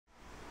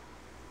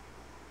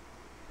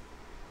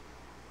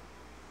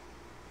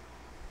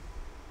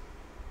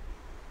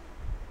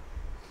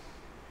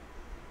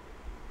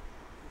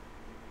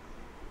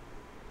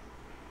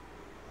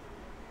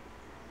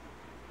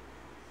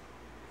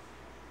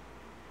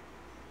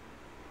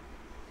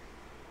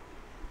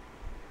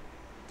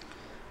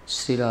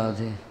श्री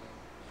राधे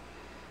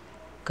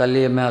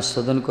काली आम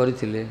आस्वादन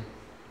करथिले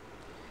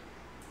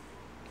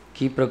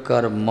कि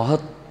प्रकार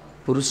महत्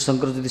पुरुष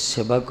जदि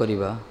सेवा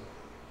करिबा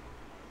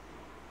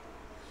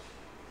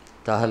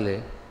ताहले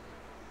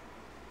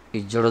ई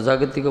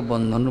जड़जागतिक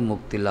बंधन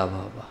मुक्ति लाभ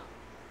होगा।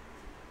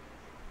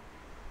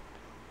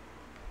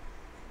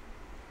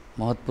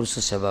 महत् पुरुष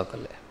सेवा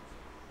कले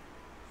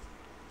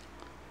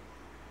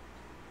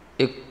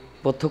एक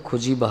पथ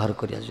खोजी बाहर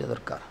करिया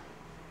दरकार।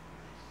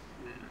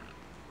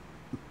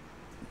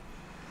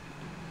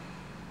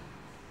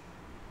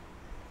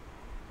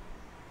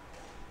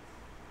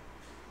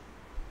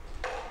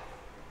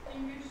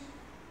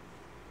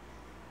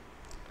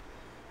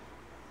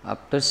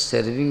 After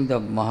serving the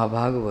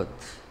Mahabhagavat,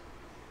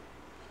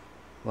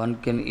 one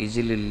can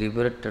easily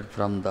liberated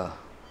from the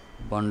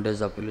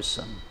bondage of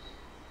illusion.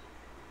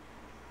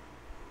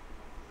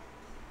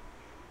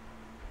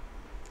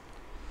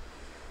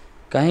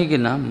 कहीं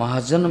ना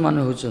महाजन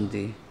माने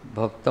होचंती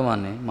भक्त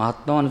माने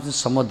महात्मा माने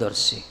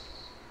समदर्शी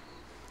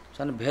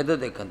सान भेद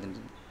देखते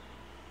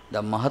the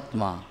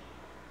Mahatma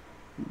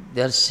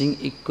they are seeing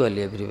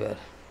equally everywhere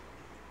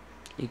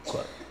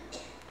equal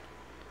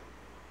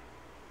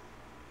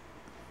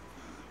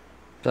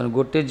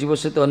गोटे जीव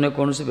सहित अन्य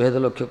कौन से भेद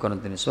लक्ष्य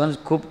करते से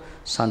खूब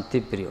शांति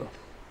प्रिय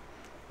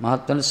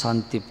महात्मा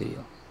शांति प्रिय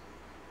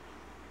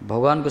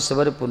भगवान को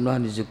सेवा पूर्ण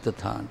नियुक्त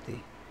था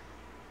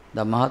the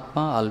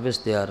Mahatma always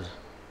they are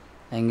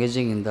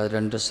engaging in the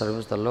render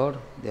service the Lord.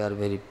 They are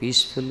very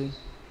peaceful.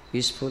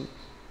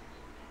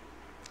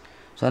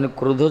 So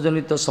क्रोध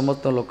जनित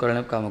समस्त लोक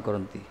काम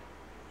करती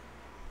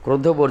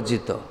क्रोध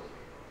वर्जित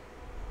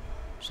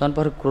सान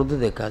पर क्रोध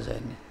देखा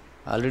जाए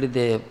already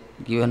they have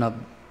given up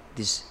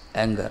this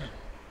anger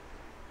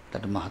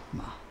that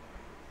Mahatma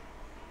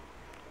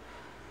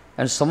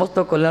and समस्त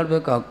कल्याण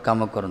में काम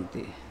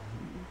करती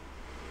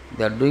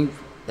they are doing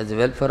as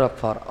welfare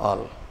for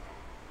all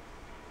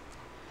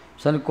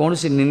सान कौन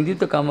सी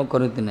निंदित काम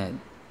करती ना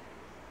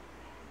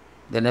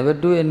they never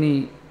do any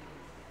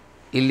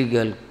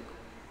illegal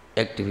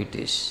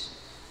activities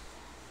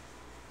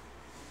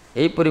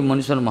यहीपरि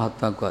मनुष्य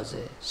महात्मा कह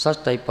जाए such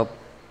type of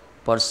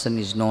person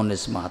is known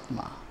as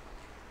Mahatma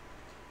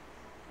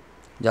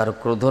jar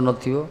क्रोध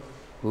नथियो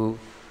who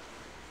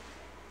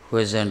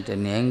hasn't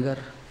any anger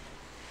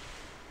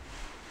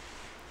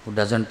who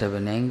doesn't have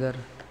any anger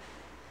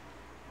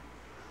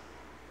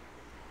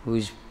who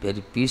is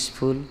very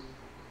peaceful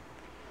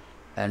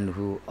and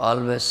who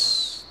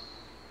always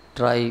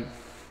try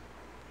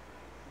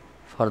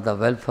for the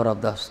welfare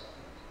of the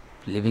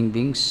living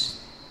beings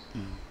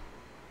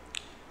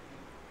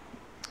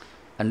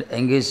and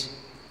engage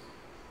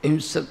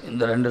himself in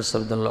the renders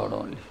of the Lord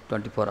only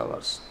 24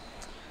 hours.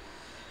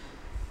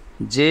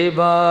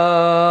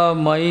 Jeva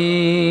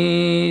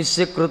mai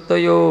se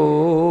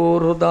krutayo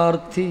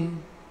rudarthi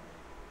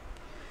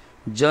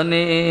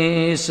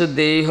janesu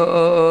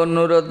deha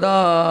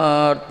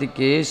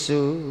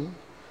nuradhartikesu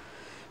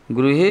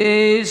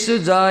गृहेषु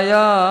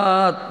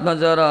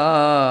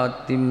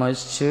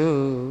जायात्मजरातिमश्चु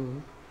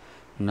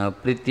न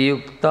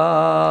प्रीतियुक्ता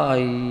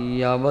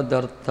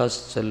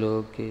यावदर्थश्च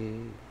लोके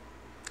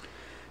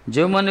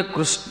जो माने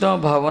कृष्ण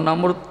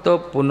भावनामृत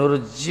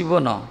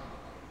पुनरुज्जीवन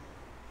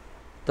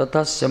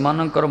तथा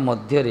सेमानंकर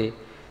मध्यरे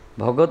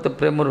भगत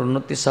प्रेम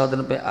उन्नति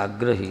साधन पे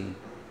आग्रही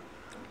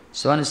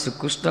से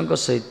श्रीकृष्ण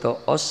सहित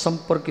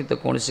असंपर्कित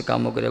कौन सी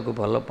काम करने को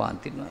भल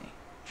पाती नहीं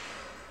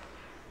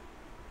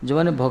जो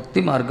माने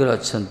भक्ति मार्ग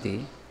अच्छा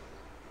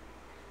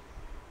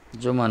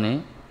जो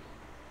माने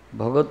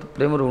भगवत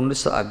प्रेम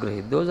उन्नीस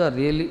आग्रही those are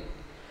really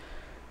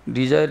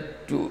desire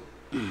to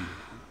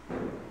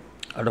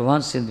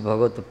advance in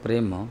भगवत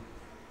प्रेम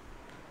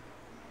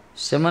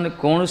से माने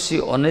कौन सी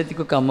अनैतिक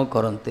काम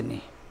करते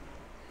नहीं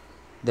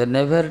they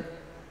never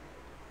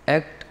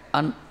act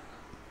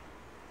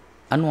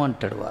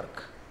unwanted work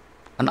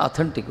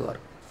unauthentic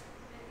work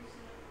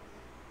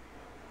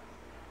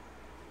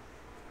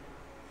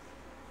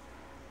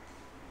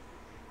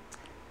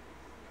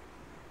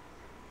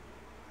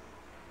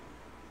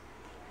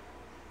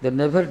they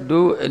never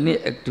do any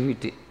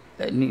activity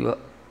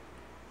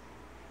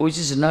which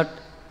is not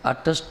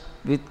attached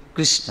with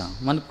Krishna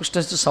मान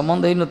कृष्ण से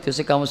संबंध ही नथियो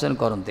से काम से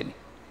करते नहीं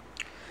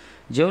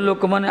जो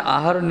लोक माने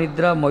आहार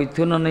निद्रा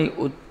मैथुन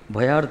नहीं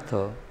भयार्थ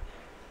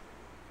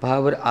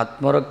भाव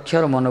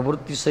आत्मरक्षार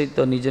मनोवृत्ति सहित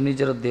निज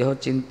निजर देह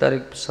चिंतार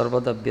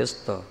सर्वदा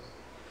व्यस्त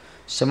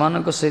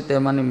सेमानक सहित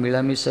एमाने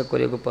मिलामिशा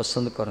करने को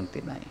पसंद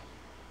करती नहीं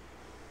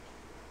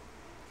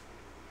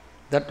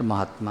दैट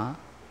महात्मा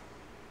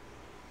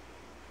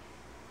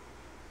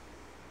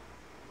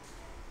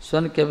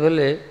सन केवल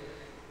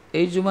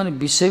ये जो माने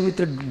विषय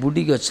भीतर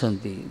बुड़ी अच्छा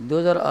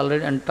दोज आर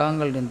ऑलरेडी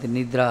एंटांगल्ड इन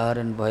निद्रा आहार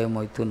एंड भय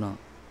मैथुन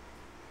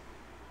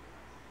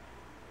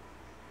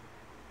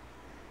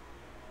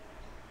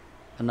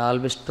and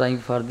always trying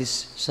for this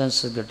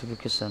sense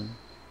gratification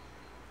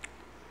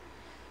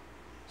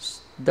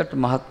that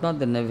Mahatma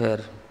they never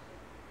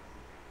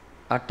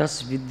attach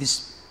with these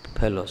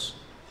fellows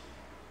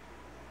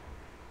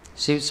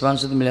Shiv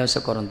सहित मिलामिशा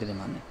करती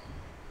माने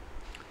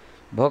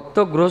भक्त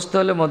गृहस्थ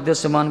हेले मध्य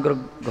सेमानकर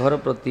घर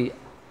प्रति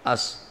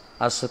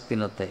आसक्ति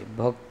न थाए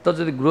भक्त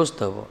जदि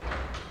गृहस्थ हम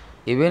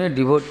even a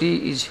devotee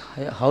is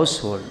house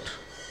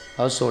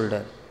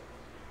holder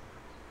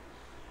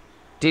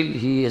till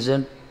he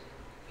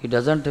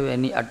doesn't have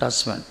any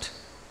attachment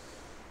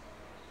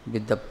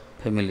with the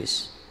families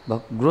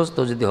गृहस्थ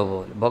जदि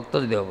हम भक्त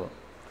जदि हम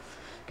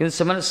कि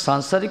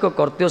सांसारिक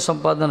कर्तव्य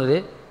संपादन रे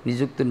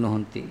नियुक्त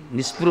नुहति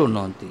निष्पृह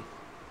नुहति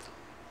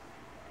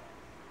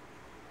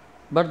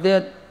but they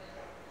are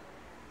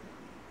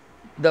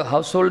the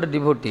household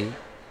devotee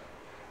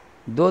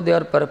though they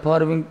are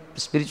performing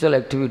spiritual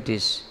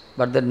activities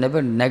but they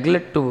never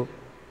neglect to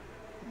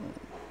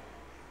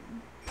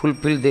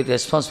fulfill their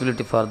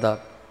responsibility for the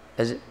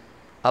as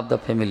of the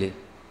family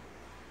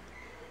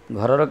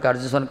घरर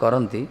कार्य से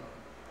करती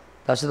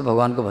ता सहित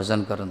भगवान को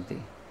भजन करती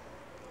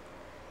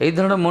यही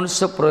धरण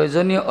मनुष्य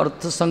प्रयोजनीय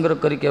अर्थ संग्रह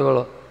करी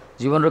केवल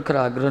जीवन रक्षार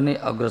आग्रह नहीं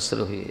अग्रसर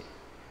हुए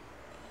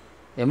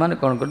एमाने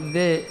कौन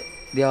करते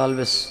they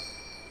always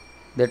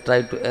they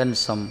try to earn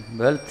some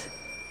wealth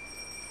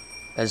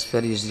as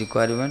per his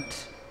requirement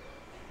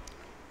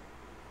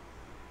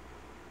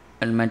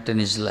and maintain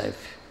his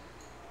life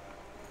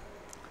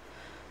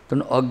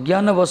तेणु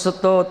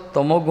अज्ञानवशत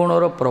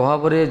तमगुणर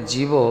प्रभाव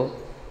जीव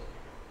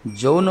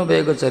जौन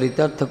वेग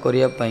चरितार्थ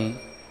करने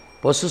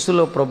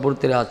पशुशूल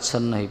प्रवृत्ति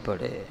आच्छन्न हो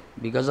पड़े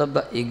because of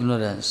the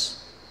ignorance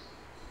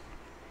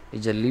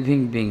is a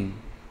living being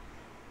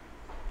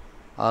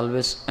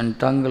always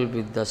एंटांगल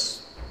with the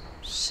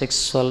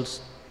sexual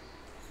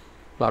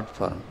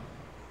platform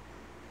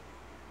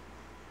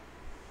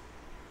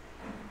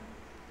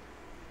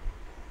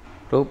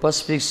Prabhupada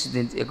speaks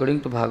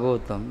according to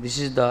Bhagavatam. This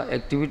is the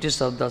activities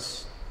of the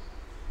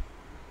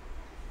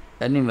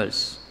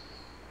animals.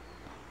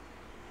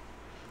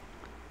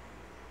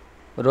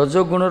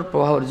 रजोगुण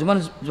प्रभाव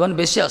जो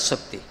बेसी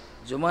आसक्ति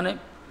जो मैंने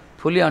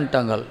फुली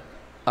अंटांगल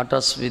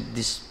अटैच विथ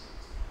दिस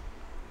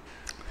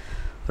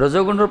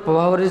रजोगुण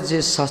प्रभाव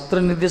जे शास्त्र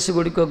निर्देश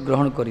गुड़िक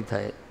ग्रहण करि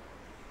थाए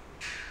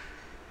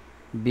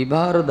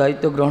विवाहर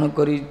दायित्व ग्रहण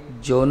करी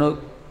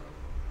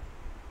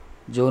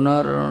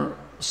यौनार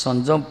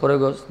संयम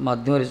प्रयोग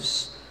माध्यम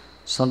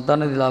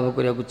संतान लाभ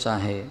करने को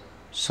चाहे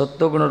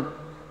सत्वगुण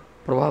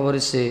प्रभाव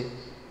से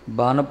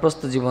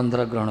वानप्रस्थ जीवन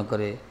धारा ग्रहण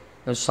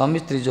करे स्वामी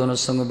स्त्री जौन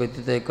संग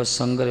व्यतीत एक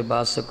संगे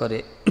बास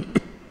करे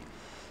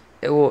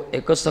एवं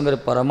एक संगे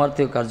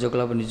पारमार्थिक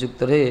कार्यकलाप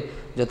नियुक्त रहे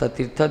यथा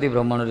तीर्थादि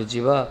भ्रमण रे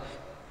जीवा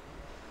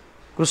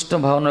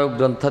कृष्ण भावना और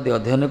ग्रंथादि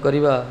अध्ययन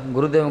करवा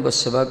गुरुदेव को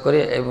सेवा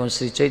करे एवं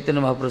श्री चैतन्य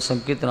महाप्रभु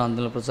संकीर्तन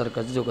आंदोलन प्रचार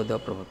कार्य जोगदेव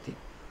प्रभृति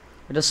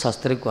यहाँ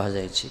शास्त्र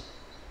कहुई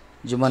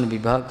जो मैंने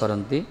विवाह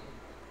करती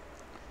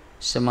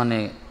से माने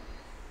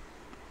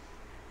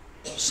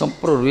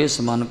संपर्क रुए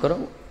से मानकर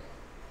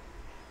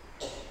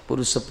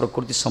पुरुष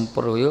प्रकृति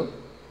संपर्क हुए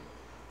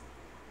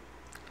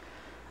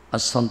और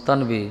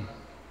संतान भी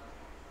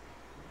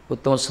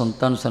उत्तम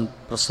संतान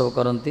प्रसव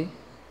करती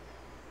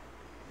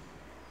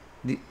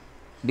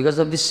because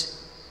of this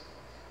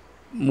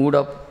mood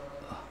off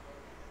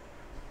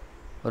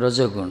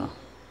रजोगुण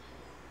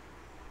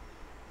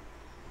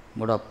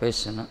मूड ऑफ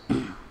पैशन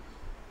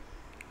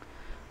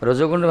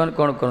रजोगुण मैंने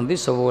कौन करती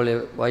सब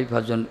wife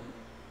husband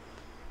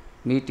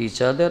meet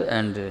each other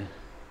and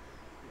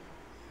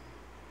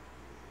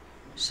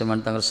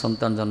से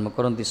संतान जन्म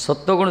करती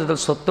सत्वगुण जो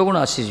सत्वगुण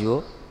आसीज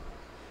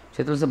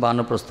से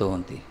वानप्रस्थ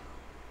होती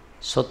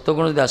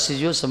सत्वगुण जो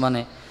आसीज से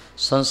माने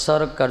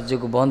संसार कार्य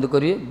को बंद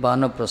करिए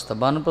वानप्रस्थ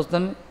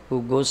who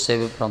go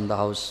save from the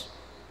house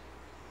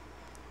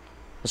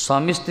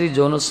स्वामी स्त्री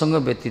जौन संग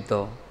व्यतीत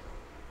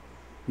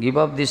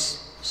give up this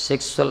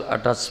sexual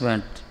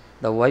attachment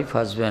the wife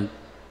husband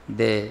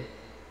they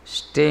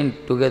stay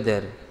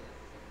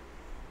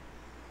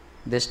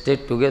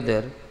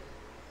together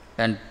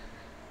and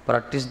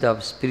practice the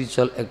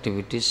spiritual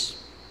activities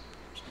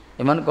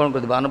एमान कौन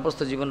करते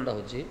वानप्रस्थ जीवनटा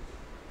हूँ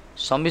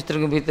स्वामी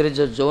स्त्री भितर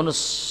जो जौन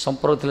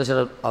संपर्क थी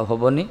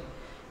हेनी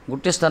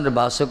गोटे स्थान में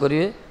बास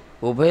करेंगे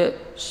उभय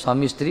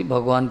स्वामी स्त्री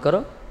भगवान कर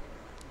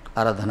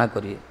आराधना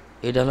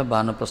करेंगे यहाँ है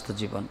वानप्रस्थ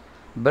जीवन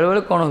बेले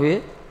बेले कौन हुए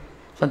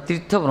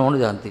तीर्थ भ्रमण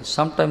जाती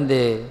sometime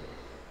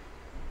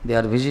they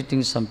are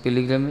visiting some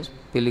pilgrim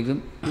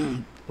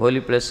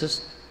holy places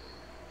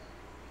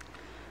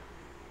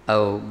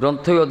ଆଉ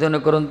ଗ୍ରନ୍ଥ ବି ଅଧ୍ୟୟନ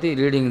କରନ୍ତି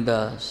reading the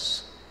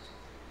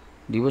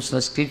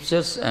devotional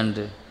scriptures and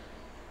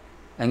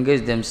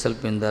engage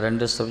themselves in the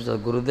rendering service of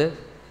Gurudev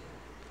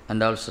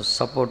and also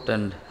support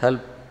and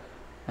help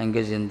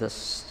engage in the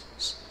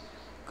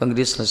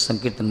congregational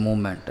sankirtan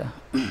movement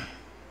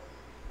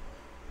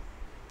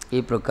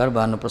ये प्रकार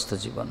वानप्रस्थ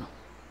जीवन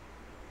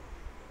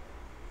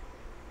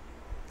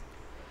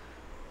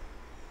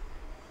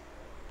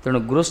तेणु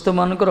गृहस्थ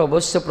मानकर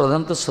अवश्य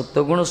प्रधानतः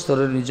सत्वगुण स्तर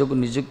निजक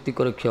नियुक्ति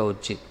रखा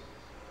उचित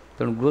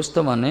तेणु गृहस्थ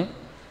माने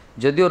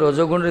जदिओ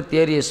रजगुण रे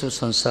तैयारी ये सब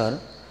संसार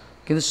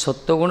किंतु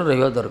सत्वगुण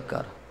रहा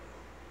दरकार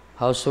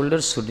house holder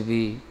should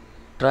be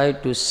try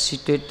to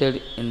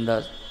सिटेटेड in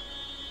the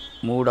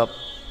mood off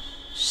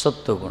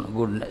सत्वगुण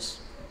गुडनेस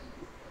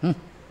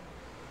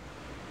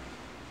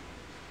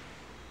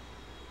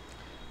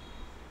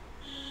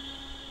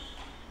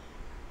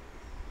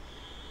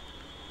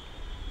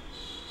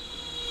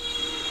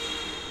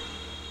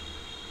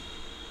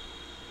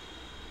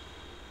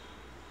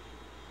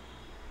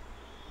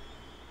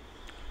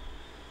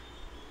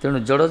तेणु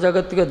जड़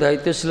जागतिक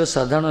दायित्वशील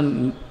साधारण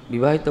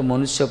विवाहित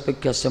मनुष्य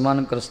अपेक्षा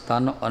सेमानकर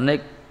स्थान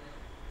अनेक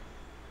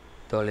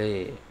तले।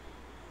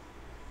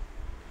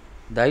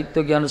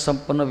 दायित्व ज्ञान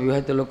संपन्न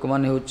विवाहित लोक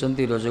मैंने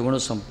होती रजगुण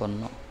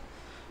संपन्न,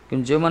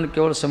 कि जो मैंने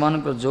केवल से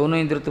यौन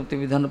इंद्रिय तृप्ति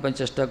विधान पर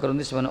चेष्टा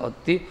करती से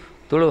अति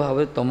तुल भाव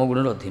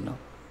तमगुण अधीन।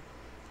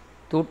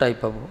 To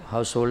type of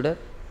house holder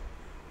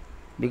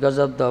because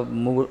of the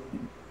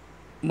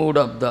mood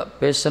off the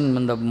passion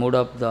and the mood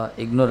off the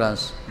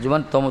ignorance. जो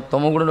मैंने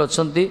तमगुण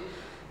अच्छा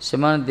से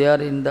they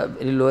are in the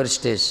very lower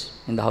stage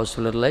in the house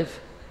holder life.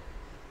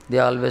 They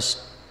always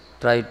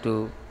try to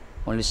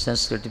only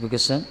sense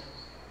gratification,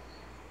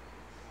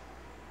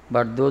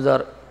 but those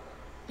are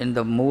in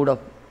the mood of,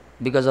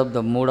 because of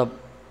the mood of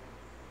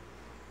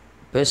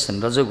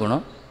passion रजगुण।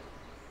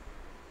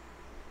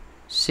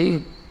 से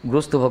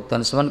गृहस्थ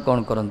भक्तान से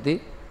कौन करती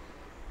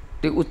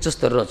टे उच्च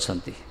स्तर अच्छा,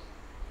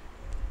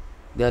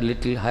 they are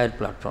little higher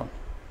platform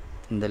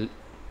in the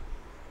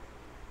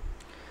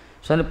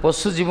से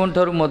पशु जीवन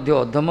ठारू मध्य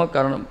अधम,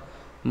 कारण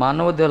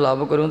मानव देह लाभ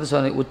कर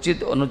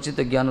उचित अनुचित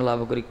ज्ञान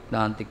लाभ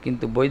करना,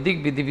 किंतु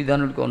वैदिक विधि विधान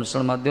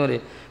अनुसरण माध्यम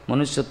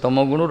मनुष्य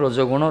तमगुण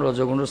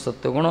रजगुण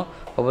सत्वगुण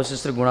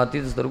अवशेष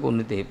गुणातीत स्तर को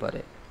उन्नति हो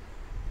पाए।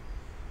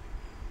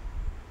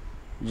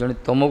 जड़े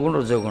तमगुण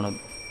रजगुण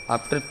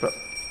आफ्टर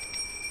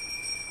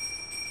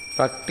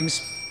प्रैक्टिस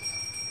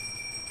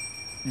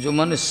जो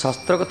मैंने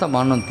शास्त्र कथा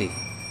मानती,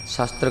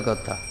 शास्त्र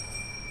कथा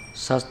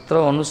शास्त्र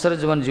अनुसार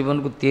जो मैंने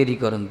जीवन को तैयारी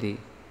करती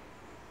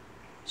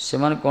से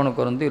कौन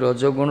करती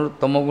रजगुण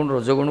तमगुण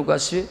रजगुण को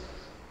आसवे,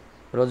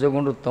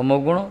 रजगुण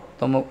तमगुण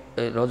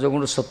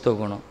रजगुण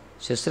सत्वगुण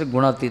शेष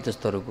गुणातीत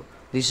स्तर को।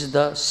 This is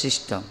the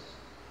system.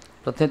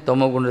 प्रथम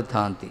तमगुण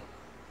था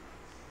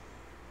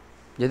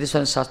यदि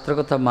से शास्त्र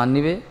कथा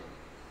मानवे,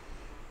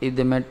 if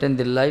they maintain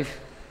the life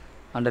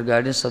under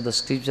guidance of the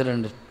scripture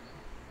and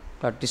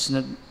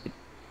practitioner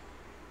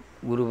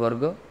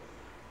गुरुवर्ग,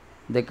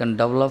 they can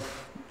develop,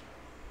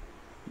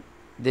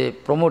 they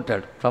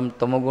promoted from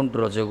तमोगुण to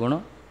रजोगुण,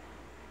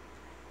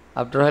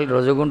 after all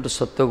रजोगुण to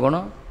सत्वगुण,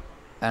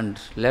 and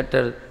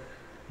later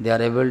they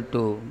are able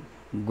to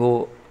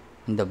go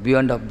in the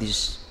beyond of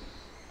these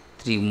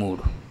three mood,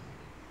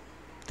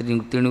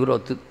 तीन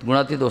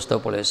गुणातीत अवस्था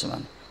पड़े से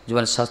जो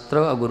मैंने शास्त्र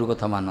और गुरु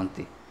कथा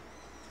मानती।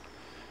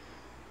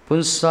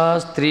 पुंसा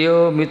स्त्रियो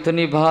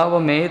मिथुनी भाव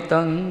में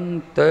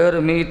तंग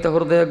तैर्मित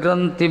हृदय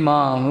ग्रंथि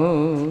माहु,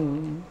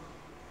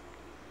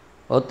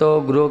 अतो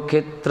गृह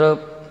क्षेत्र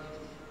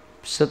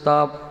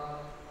सता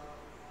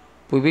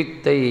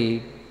पुवित्त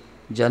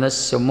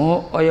जनस्य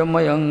मोह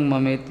अयमयं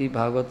ममेति।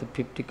 भागवत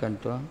 50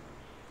 कंठ।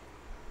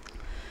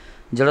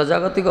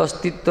 जड़जागतिक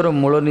अस्तित्वर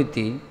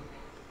मूलनीति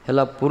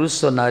है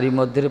पुरुष और नारी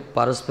मध्य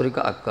पारस्परिक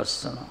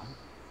आकर्षण।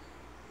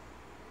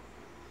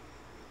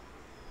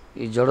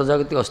 ये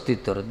जड़जागतिक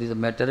अस्तित्व दिस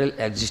मटेरियल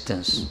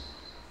एक्जिस्टेंस,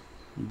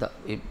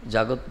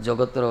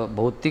 जगतर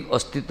भौतिक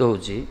अस्तित्व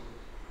होची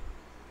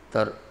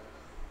तार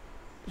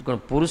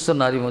पुरुष और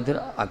नारी मध्य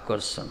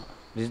आकर्षण।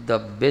 This the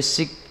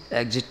basic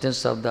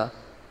existence of the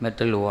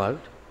material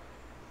world.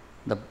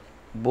 The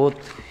both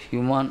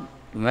human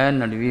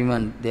man and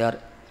women they are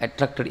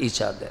attracted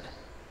each other,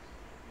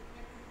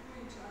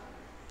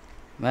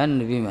 man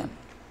and women,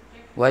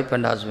 wife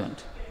and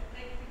husband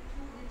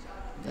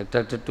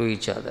attracted to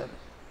each other।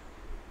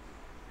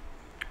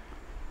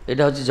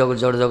 এটা হচ্ছে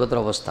জড় জগতের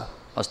অবস্থা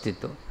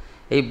अस्तित्व।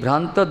 এই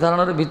ভ্রান্ত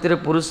ধারণার ভিতরে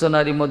পুরুষ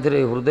নারী মধ্যে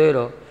হৃদয়ের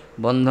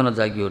বন্ধন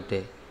জাগি ওঠে।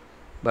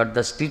 But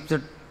the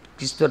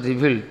স্ক্রিপ্চর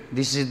revealed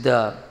this is the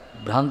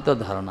ভ্রান্ত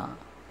ধারণা,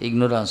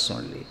 ইগনোরান্স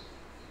ওনলি,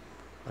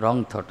 রং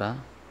থটা।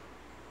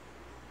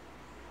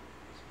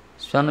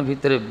 স্বান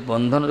ভিতরে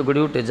বন্ধন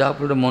গড়ি উঠে,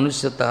 যাফলে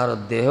মনুষ্য তাহার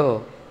দেহ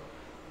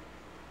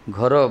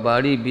घर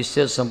बाड़ी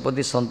विषय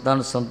संपत्ति संतान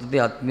संतति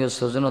आत्मीय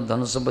स्वजन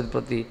धन संपत्ति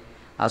प्रति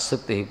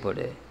आसक्त हो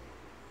पड़े।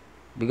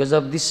 Because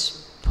of this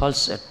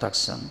false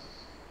attraction,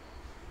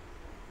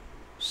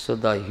 so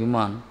the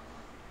human,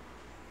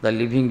 the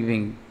living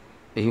being,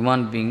 the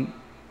human being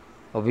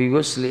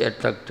obviously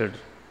attracted,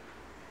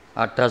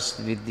 attached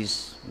with this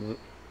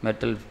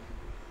metal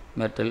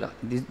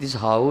this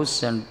house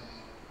and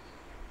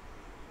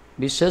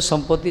विषय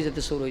संपत्ति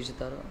जते सब रही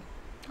तार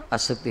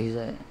आसक्ति हो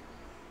जाए।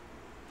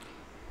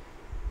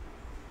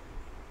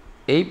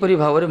 यहीपरि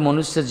भाव में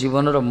मनुष्य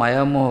जीवन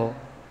मायामोह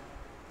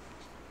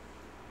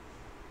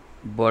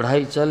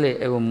बढ़ाई चले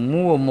एवं मु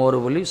और मोर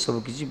बोली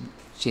सबकि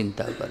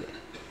चिंता करे।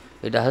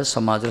 यहाँ है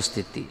समाज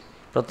स्थिति।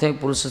 प्रथम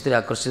पुरुष स्त्री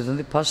आकर्षित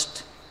होती। First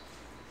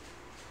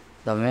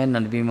the man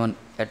and women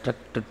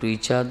attracted to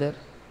each other,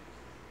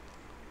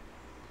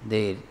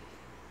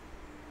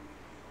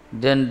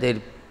 then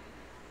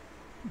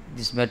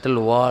this metal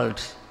world,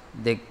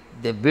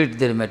 they built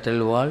their metal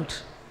world,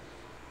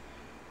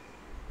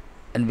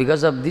 and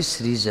because of this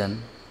reason,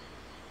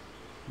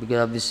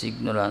 because of this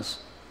ignorance,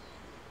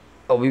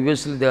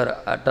 obviously they are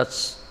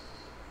attached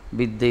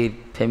with their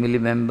family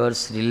members,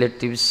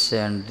 relatives,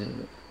 and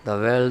the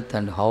wealth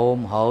and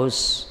home,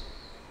 house,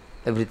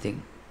 everything.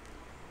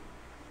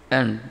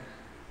 And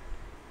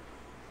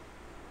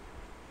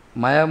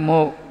माया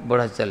मोह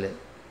बढ़ा चले।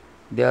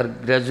 they are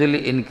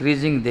gradually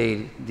increasing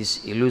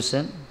this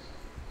illusion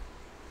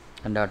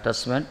and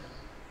attachment.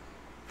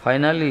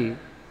 Finally,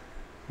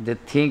 they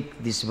think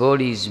this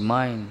body is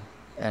mine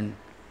and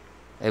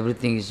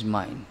everything is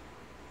mine.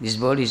 This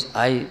body is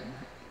I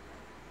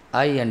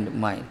and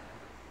mine.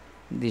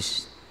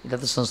 This it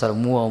is sansara,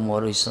 mua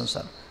moro is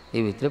sansara.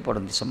 Ei vitre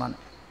padanti samana.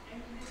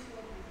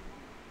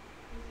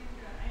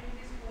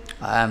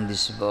 I am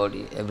this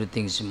body,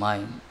 everything is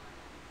mine.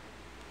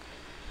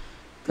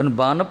 तेणु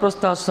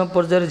बानप्रस्थ आश्रम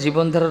पर्यायर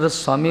जीवनधारार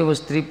स्वामी और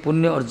स्त्री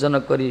पुण्य अर्जन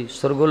करी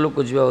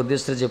स्वर्गलोक जावा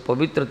उद्देश्य जे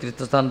पवित्र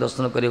तीर्थस्थान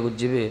दर्शन करने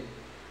जीवे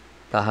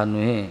ताहा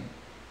नुहे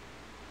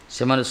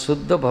से माने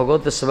शुद्ध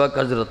भगवत सेवा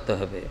कार्यरत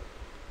हेबे।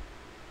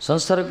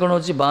 संसार कौन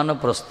होची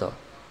बानप्रस्थ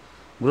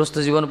गृहस्थ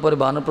जीवन पर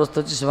बानप्रस्थ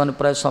होची से माने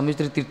प्राय स्वामी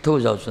स्त्री तीर्थ को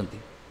जाउछंती।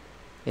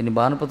 इन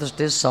बानप्रस्थ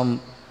stage some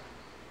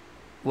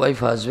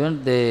wife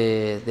husband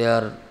they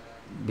are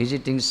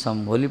visiting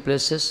some holy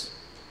places.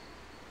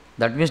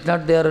 That means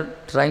not they are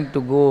trying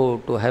to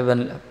go to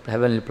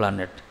heavenly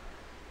planet.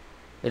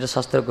 It is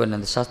Shastra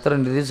कहते शास्त्र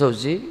निर्देश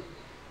होची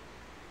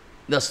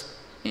the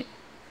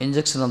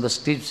injection of the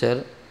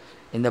scripture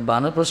in the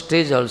Banaprastha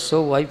stage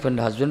also wife and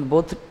husband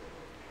both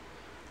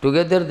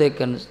together they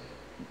can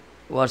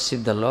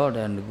worship the Lord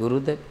and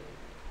Gurudev.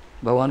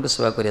 भगवान को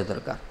सेवा करिया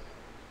दरकार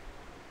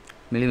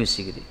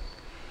मिलीमिशिकी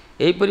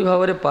एहीपरि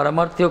भाव में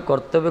पारमार्थिक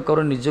कर्तव्य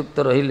कर नियुक्त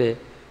रहिले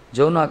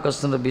जौन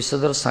आकर्षण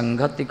विषदर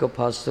सांघातिक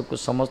फास को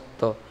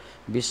समस्त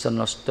विश्व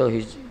नष्ट हो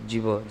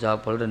जीव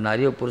जहाँफल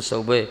नारी और पुरुष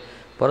उभय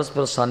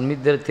परस्पर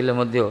सान्निध्य थिले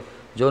मध्य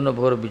जौन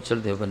भोर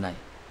विचलित होबे नाही।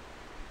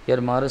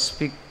 Here Maharaj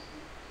speak,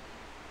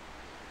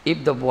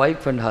 if the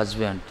wife and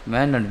husband,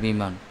 man and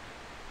woman,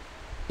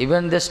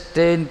 even they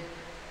stay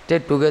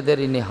together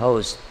in a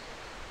house,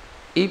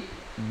 if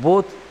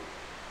both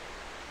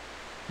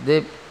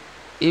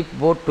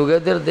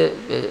together they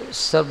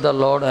serve the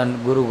Lord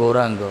and Guru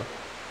Gauranga,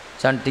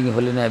 chanting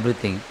holy name,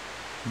 everything,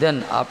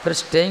 then after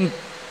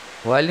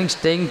while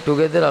staying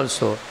together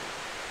also,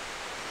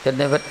 they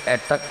never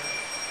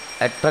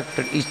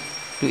attracted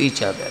to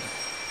each other.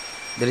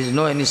 There is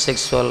no any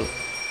sexual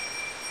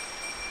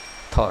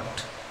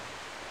thought.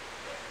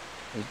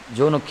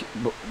 जो न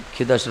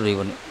क्षुदाश रही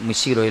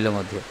मिसिक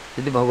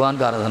रही भगवान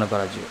का आराधना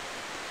करा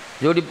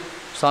जो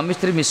स्वामी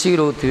स्त्री मिसिक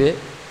रोथे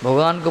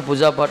भगवान को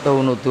पूजा पाठ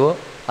हो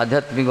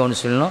आध्यात्मिक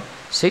अनुशीलन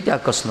से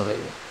आकर्षण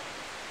रही।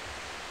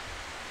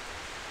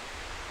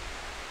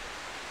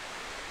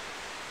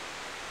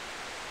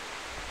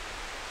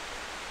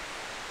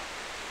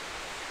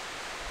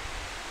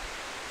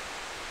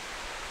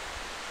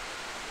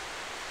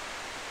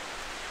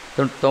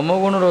 तेणु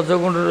तमगुण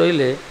रजगुण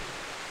रहिले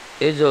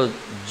ये जो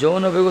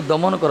जौन को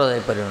दमन करा जाय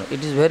परिण।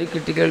 It is very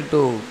critical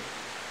to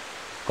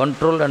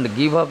control and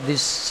give up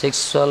this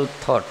sexual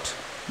thought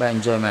bye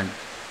enjoyment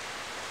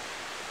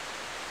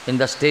in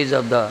the stage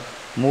of the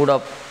mood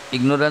of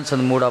ignorance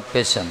and mood of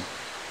passion.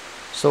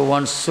 So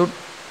one should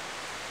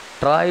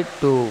try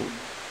to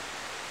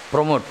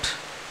promote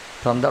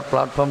from that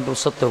platform to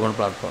सत्वगुण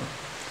platform.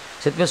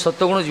 से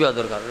सत्वगुण जीवा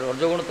दरकार।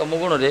 रजगुण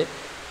तमगुण रे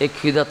एक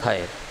क्षुधा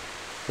थाए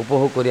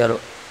उपभोग करियार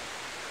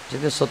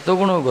जे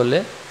सत्वगुण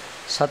गले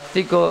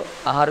सात्विक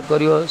आहार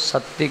करियो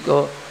सात्विक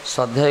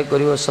स्वाध्याय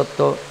करियो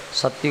सत्व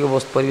सात्विक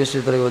परिवेश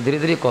धीरे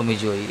धीरे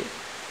कमिजिव ये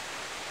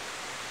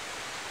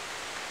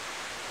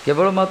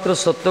केवल मात्र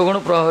सत्वगुण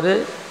प्रभाव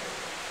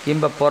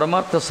किंबा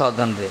परमार्थ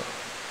साधन रे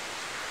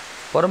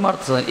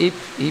परमार्थ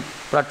if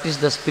practice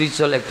the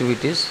spiritual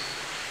activities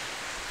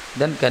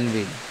then can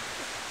be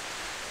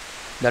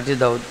that is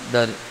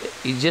the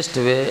easiest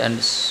way and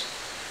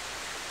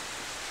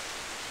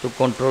to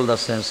control the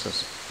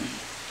senses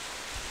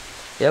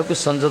या को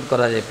संजोग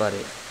करा जाय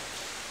पारे।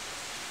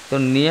 तो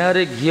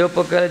नियारे घी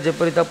पकाए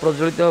जेपरी ता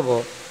प्रज्वलित हेबो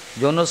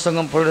जौन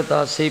संगम फल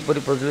ता सेही परि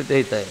प्रज्वलित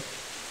होता है।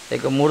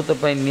 एक मुहूर्त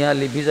पर निया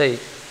लिभि जाए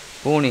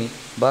पुणी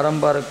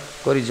बारंबार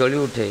करी जली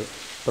उठे।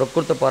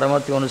 प्रकृत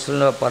पारमार्थिक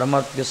अनुशीलन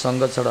पारमार्थिक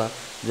संग छड़ा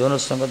जौन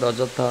संग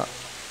अजथा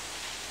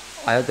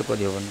आयत कर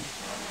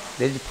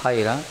देर इज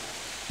फायर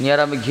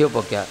नियार में घी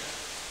पका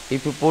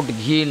if you put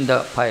ghee in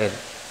the fire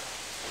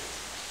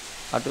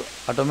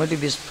automatic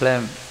this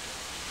flame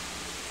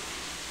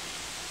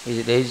is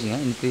raising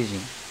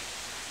increasing.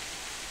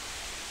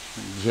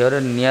 घीर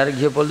नियार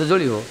घी पड़े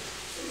जलियो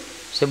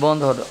से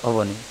बंद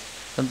हेनी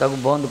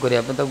तेनाली बंद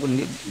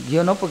करने घी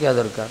न पकड़ा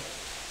दरकार।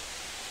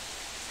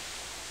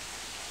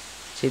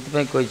 से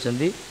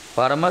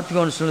पारमार्थिक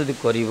अनुशीलन यदि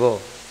कर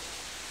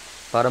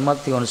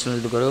पारमार्थिक अनुशीलन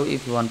यदि कर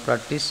if one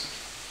practice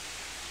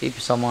if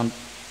someone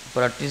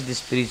practice the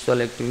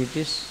spiritual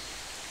activities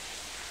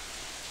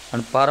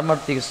and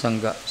पारमार्थिक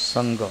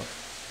संग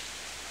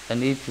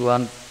and if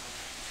one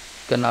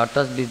can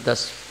attach with the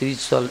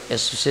spiritual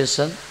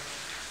association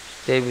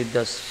stay with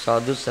the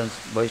sadhus and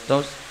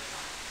Vaishnavas,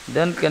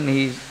 then can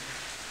he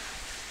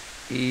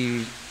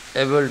is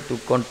able to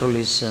control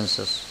his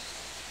senses.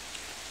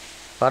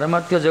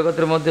 पारमार्थिक जगत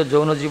मध्य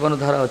जौन जीवन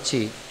धारा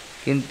अच्छी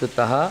किंतु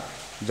ताहा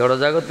जड़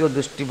जागतिक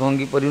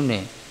दृष्टिभंगी पर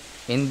नुहे।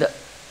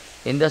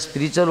 in the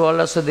spiritual world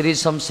also there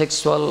is some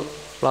sexual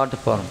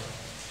platform,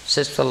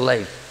 sexual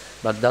life,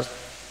 but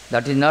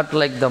That is not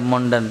like the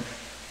mundane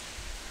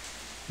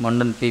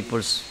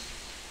peoples,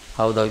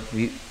 how the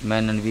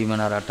men and women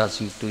are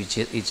attaching to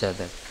each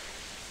other.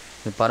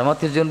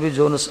 ପାରମାର୍ଥିକ ଜୀବନ ବି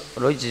ଯେଉଁ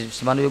ରହିଛି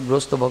ସେମାନେ ବି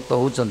ଗୃହସ୍ଥ ଭକ୍ତ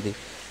ହେଉଛନ୍ତି,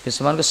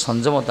 ସେମାନଙ୍କ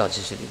ସଂଯମତା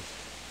ଅଛି, ସେଠି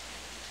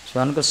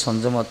ସେମାନଙ୍କର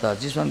ସଂଯମତା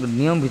ଅଛି, ସେମାନଙ୍କ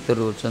ନିୟମ ଭିତରେ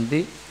ରହୁଛନ୍ତି,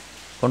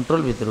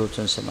 କଣ୍ଟ୍ରୋଲ ଭିତରେ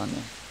ରହୁଛନ୍ତି। ସେମାନେ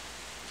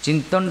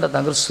ଚିନ୍ତନଟା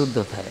ତାଙ୍କର ଶୁଦ୍ଧ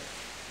ଥାଏ।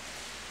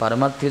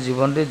 ପାରମାର୍ଥିକ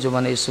ଜୀବନରେ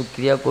ଯେଉଁମାନେ ଏସବୁ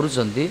କ୍ରିୟା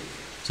କରୁଛନ୍ତି,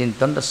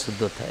 ଚିନ୍ତନଟା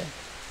ଶୁଦ୍ଧ ଥାଏ।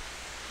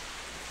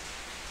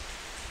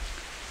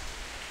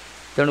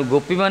 ତେଣୁ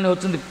ଗୋପୀମାନେ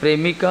ହେଉଛନ୍ତି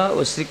ପ୍ରେମିକା ଓ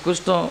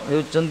ଶ୍ରୀକୃଷ୍ଣ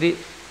ହେଉଛନ୍ତି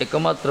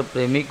ଏକମାତ୍ର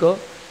ପ୍ରେମିକ,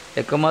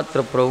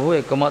 एकमात्र प्रभु,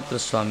 एकमात्र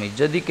स्वामी।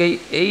 जदि कई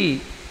यही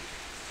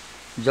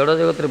जड़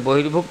जगत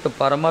बहिर्भुक्त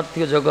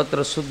पारमार्थिक जगतर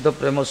शुद्ध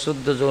प्रेम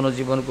शुद्ध जौन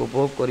जीवन को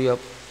उपभोग करने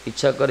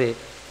इच्छा करे,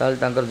 ताल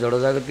तांकर जड़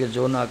जगत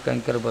जौन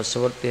आकांक्षार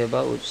बशवर्ती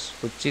होगा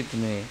उचित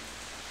नुहे।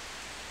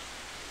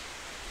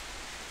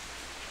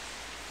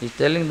 He is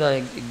telling that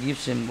he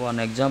gives him one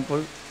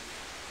example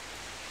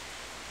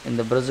in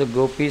the Braja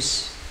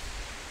Gopis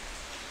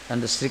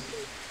and the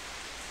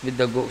with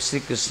the Sri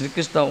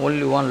Krishna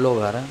only one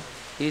Logar.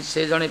 He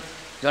says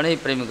जड़े ही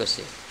प्रेमिक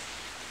से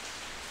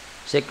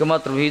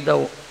एकमात्र ही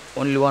the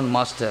only one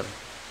master,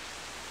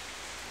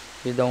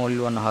 he the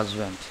only one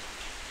husband.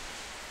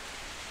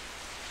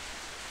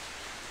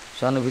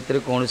 सान भितर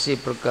कौन सी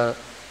प्रकार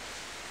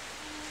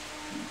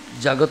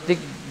जागतिक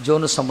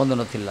जौन संबंध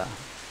नथिला,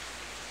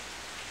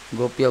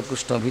 गोपी और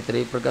कृष्ण भितर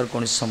ये प्रकार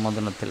कौन सी संबंध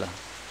नथिला।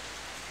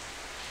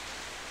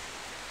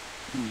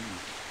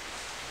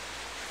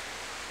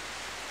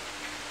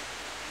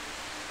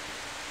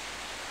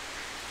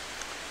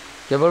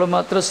 केवल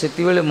मात्र से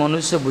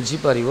मनुष्य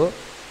बुझीपर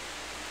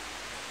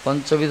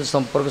पंचविध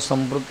संपर्क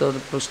संपृक्त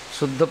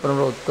शुद्ध प्रेम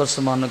उत्कर्ष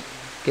मान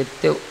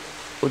केते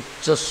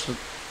उच्च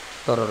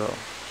स्तर।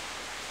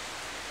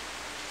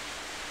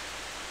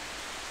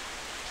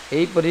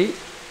 यहीपरि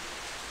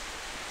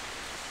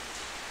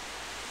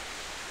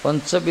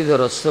पंचविध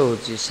रस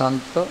होची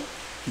शांत,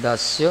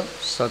 दास्य,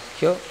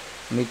 सख्य,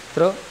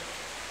 मित्र,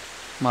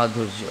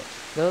 माधुर्य।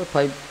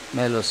 5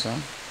 मेलस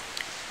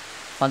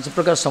 5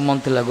 प्रकार संबंध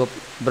थिला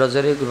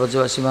ब्रजरे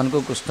ब्रजवासी मान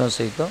को कृष्ण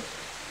सहित।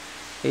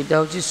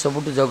 यहाँ हूँ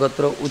सबुठ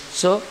जगतर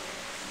उच्च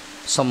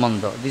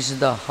संबंध। This is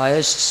the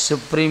highest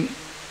supreme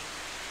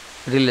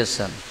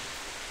relation.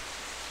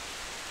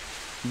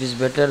 It is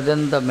better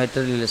than the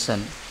matter relation.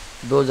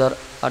 Those are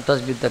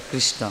attached with the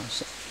Krishna.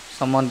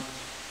 Someone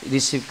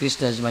receive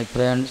Krishna is my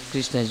friend,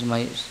 Krishna is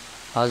my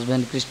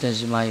husband, Krishna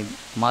is my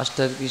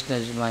master,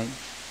 Krishna is my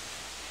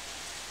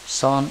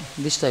son,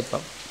 this type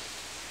of.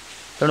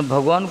 तेणु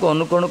भगवान को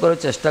अनुकरण कर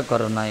चेष्टा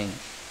कर ना।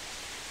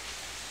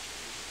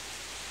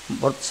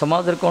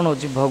 समाज रे कौन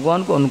होची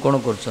भगवान को अनुकरण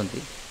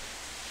करछंती,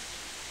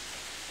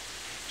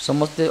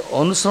 समस्ते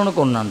अनुसरण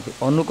करना,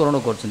 अनुकरण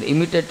करछंती।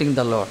 Imitating the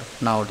Lord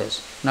now days,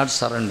 not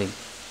surrendering.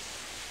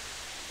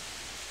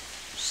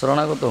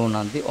 शरणागत होना,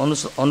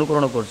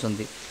 अनुकरण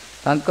करछंती।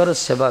 तांकर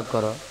सेवा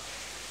कर।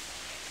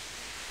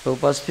 तो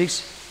पास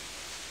फिक्स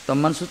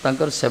तमन सु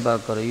तांकर सेवा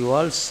कर। You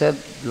all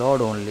save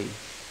Lord only.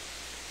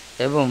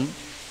 एवं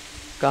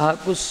कहा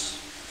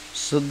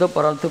शुद्ध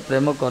पदार्थ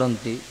प्रेम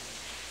करती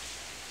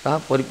ताहा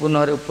परिपूर्ण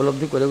भाव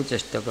उपलब्धि करने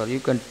चेष्टा कर। You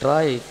can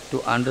try to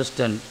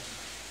understand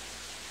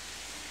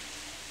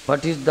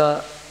what is the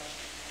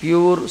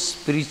pure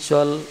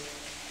spiritual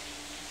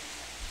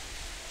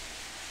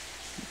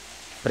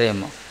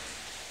प्रेम,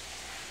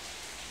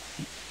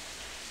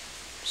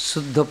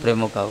 शुद्ध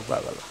प्रेम का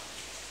गला।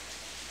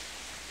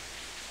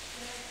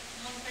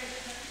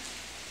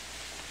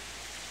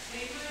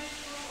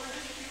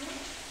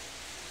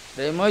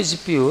 प्रेम इज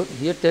प्योर,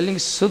 हियर टेलिंग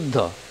शुद्ध,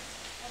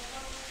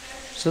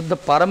 शुद्ध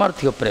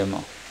पारमार्थिक प्रेम।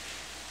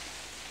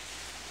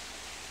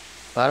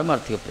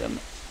 पारमार्थिक प्रेम,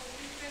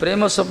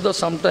 प्रेम शब्द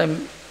sometime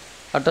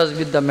attach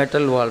with the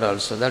metal world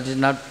also. That is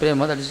not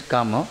Prem, that is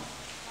काम।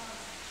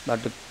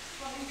 But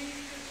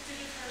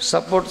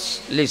supports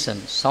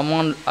listen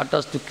someone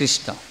attach to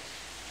Krishna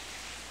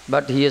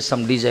but he has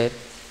some Dzire,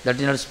 that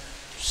is not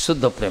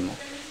शुद्ध प्रेम।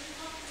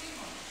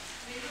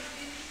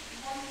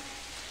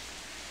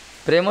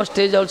 प्रेम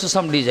stage also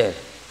some desire.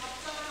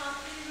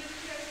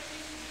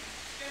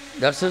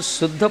 That's a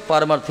शुद्ध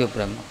पारमार्थिक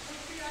प्रेम.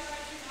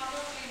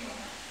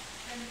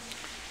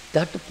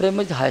 That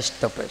prema is highest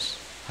stage,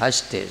 high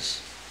stage.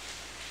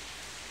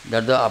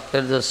 That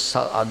after the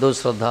adho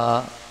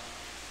shraddha,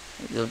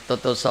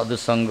 tato sadhu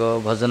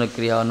sangha, bhajan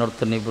kriya,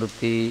 anartha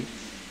nivrutti,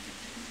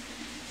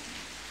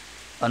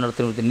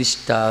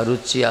 nishtha,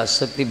 ruchi,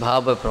 asakti,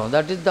 bhava prema.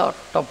 That is the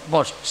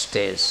topmost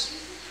stage.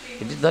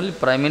 It is the only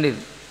primary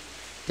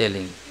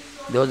telling.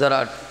 Those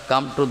are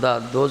come to the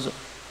those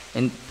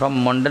in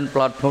from mundane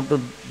platform to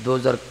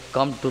those are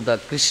come to the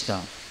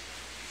Krishna.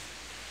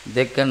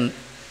 They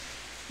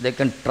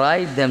can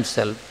try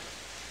themselves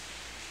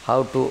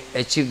how to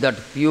achieve that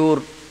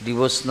pure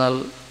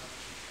devotional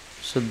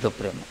Shuddha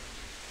Prema.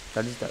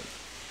 That is that.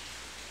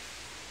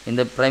 In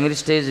the primary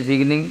stage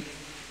beginning,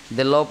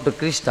 they love to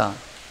Krishna,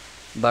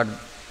 but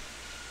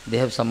they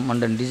have some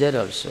mundane desire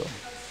also.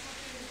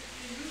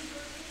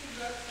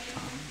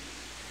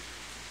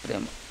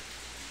 Prema.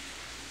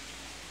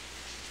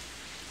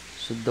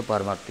 शुद्ध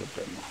पारमार्थिक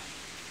प्रेम।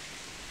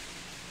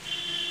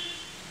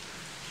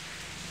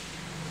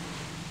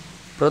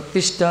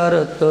 प्रतिष्ठार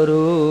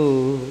तरु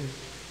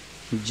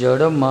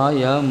जड़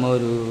माया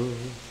मरु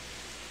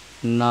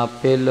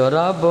नापेल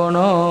रावण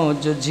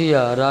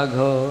जोझिया राघ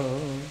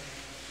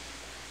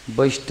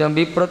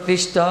वैष्णवी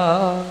प्रतिष्ठा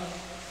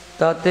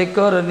ताते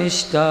कर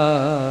निष्ठा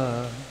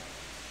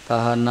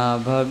ताहा ना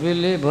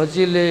भाविले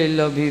भजिले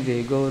लभिबे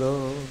गौर।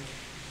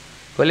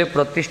 कहले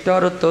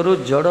प्रतिष्ठार तरु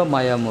जड़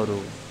माया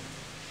मरु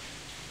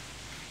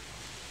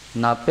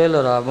नापेल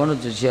रावण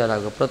जोझिया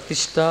राघ।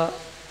 प्रतिष्ठा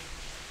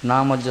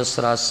नाम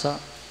जसरासा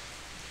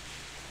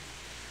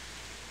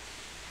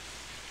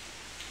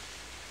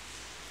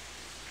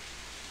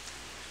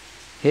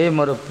हे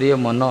मोर प्रिय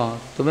मन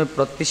तुम्हें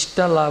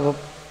प्रतिष्ठा लाभ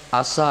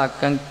आशा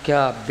आकांक्षा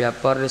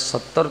व्यापार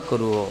सतर्क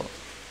रुओ।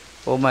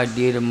 Oh my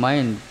dear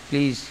mind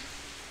please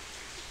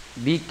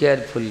be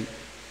careful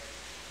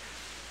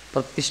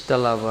प्रतिष्ठा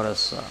लाभ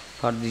आशा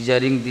for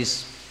desiring this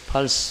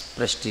false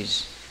Prestige.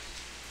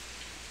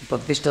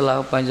 प्रतिष्ठा लाभ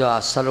पर जो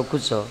आशा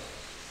रखुच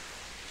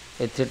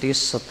एथे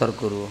सतर्क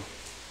रुओ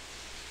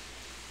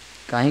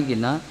कहीं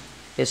ना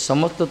ये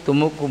समस्त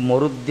तुमको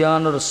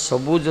मरुद्यान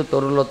सबुज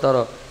तरुलतार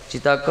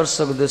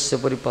चिताकर्षक दृश्य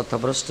परि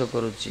पथभ्रष्ट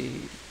करुच्ची।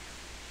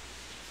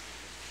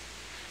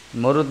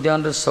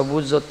 मरुद्यान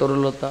सबुज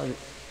तरुलता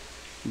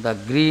the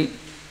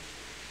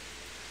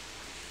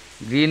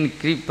green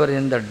creeper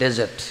in the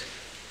desert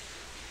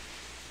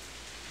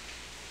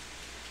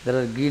there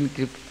are green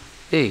creep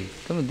ए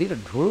तुम धीरे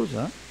ढोलुच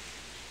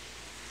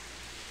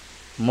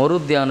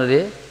मरुद्यान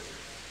रे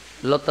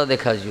लता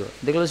देखा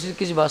देख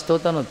किसी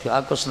वास्तवता न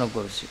आकर्षण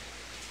कर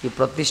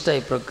प्रतिष्ठा ए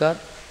प्रकार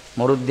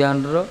मरुद्यान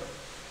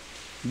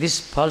this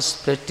false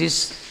Prestige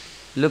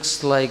looks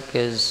like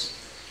as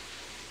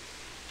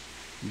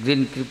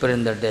green creeper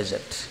in the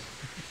desert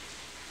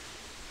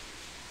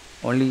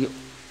only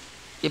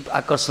ये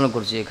आकर्षण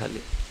कर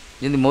खाली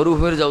जमी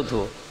मरुभूमि जाऊ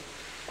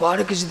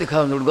कड़े किसी देखा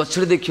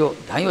गछड़े देखियो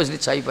धाई बस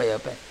छाई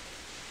पाइबा।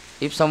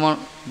 If someone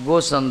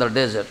goes on the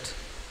desert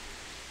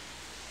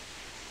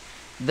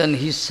then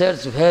he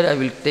says where I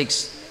will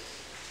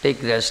take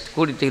rest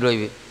कोडी take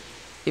रही।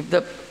 if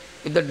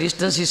the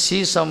distance he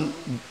sees some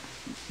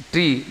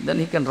tree then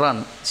he can run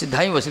सी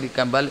धाई बसली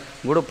बाल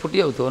गोड़ फुटी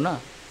जाऊ ना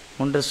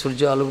मुंडे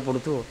सूर्य आलोक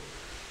पड़ू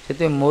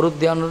से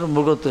मरुद्यान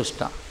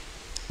मृगतृष्णा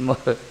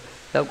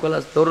कहला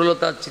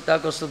तरुलता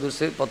चिताकर्ष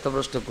दृश्य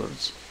पथभ्रष्ट कर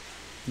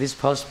this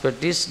false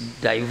practice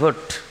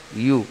divert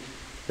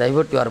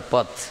your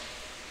path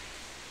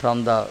from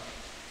the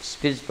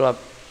spiritual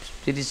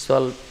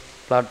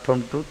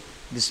platform to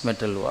this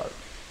metal world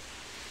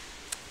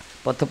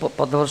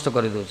पथभ्रष्ट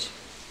कर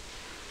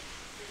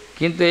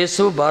किंतु ये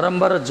सब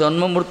बारंबार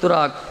जन्म मृत्युर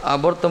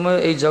आवर्तमय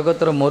ये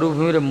जगतर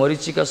मरुभूमि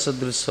मरीचिका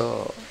सदृश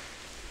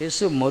ये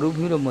सब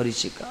मरुभूमि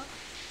मरीचिका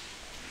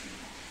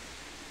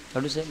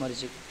व्हाट यू से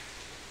मरीचिका।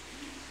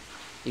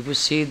 If you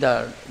see the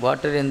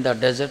water in the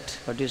desert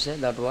what you say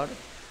that word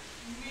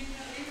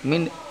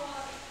mean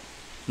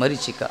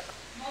मरीचिका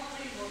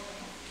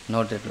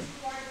नॉट एट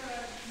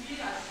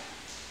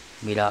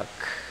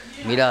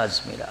मिराज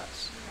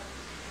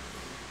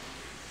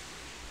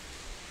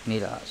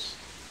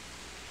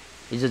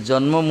ये जो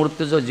जन्म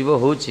मृत्यु जो जीव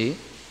होची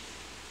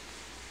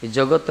ये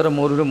जगतर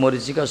मरुभूमि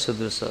मरीचिका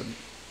सदृश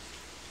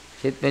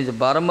से जो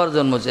बारंबार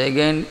जन्म होचे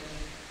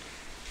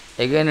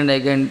again and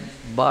again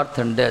birth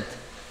and death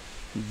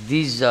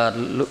these are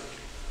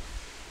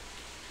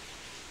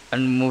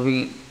and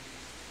moving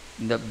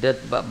the death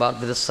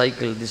birth the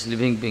cycle this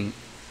living being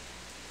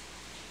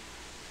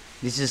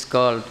this is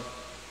called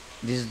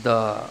this the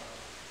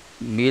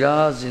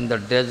mirage in the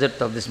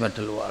desert of this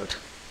metal world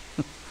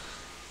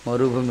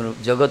मरुभूमि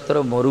जगतर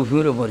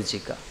मरुभूमि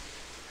मरीचिका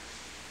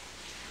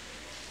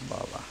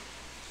बाबा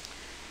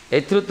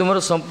एथुर तुम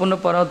संपूर्ण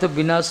पारमार्थ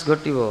विनाश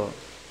घटव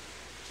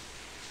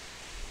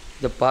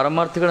जब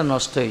पारमार्थिक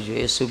नष्ट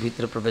हो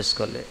भीतर प्रवेश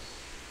कले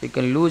यू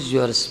कैन लूज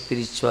योर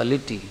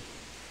स्पिरिचुआलिटी।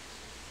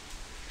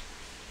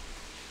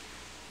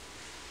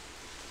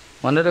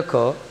 मन रख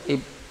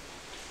ये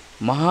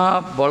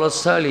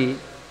महाबलशाली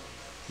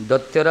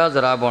दैत्यराज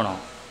रावण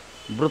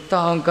वृत्ता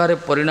अहंकार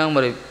परिणाम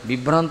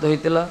विभ्रांत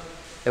होता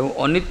एवं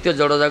अनित्य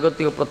जड़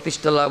जागतिक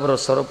प्रतिष्ठा लाभर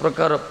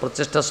सर्वप्रकार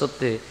प्रचेषा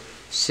सत्वे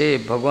से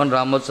भगवान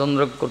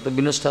रामचंद्र को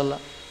विनष्ट है।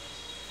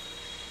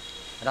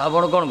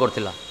 रावण कौन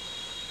करथिला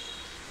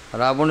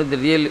Ravan is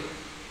real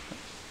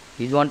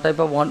is one type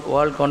of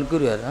world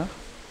कॉन्क्यूरियर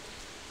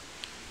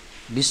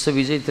विश्व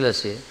विजयी थिला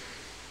से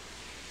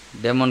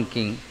डेमन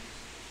किंग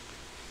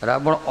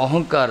रावण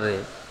अहंकार रे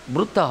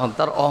वृत्ता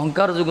तार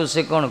अहंकार जो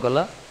से कौन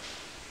कला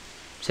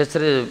शेष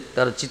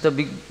तार चित्त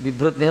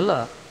विभ्रत है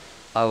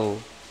आउ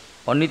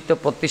अनित्य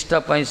प्रतिष्ठा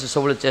से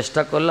सब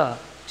चेष्टा कला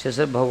शेष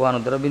भगवान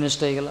द्वारा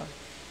विनष्ट हो गला।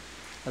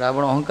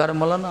 रावण अहंकार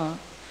मला ना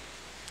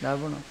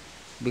Ravan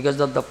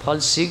because of the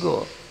false ego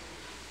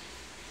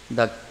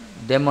the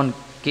demon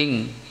king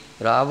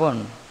Ravan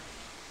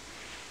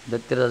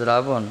दैत्यराज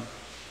Ravan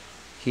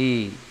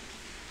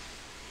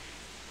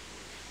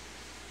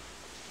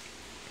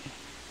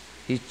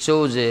he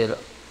chose a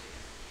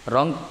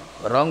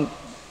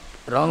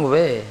wrong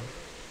way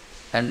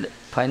and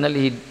finally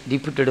he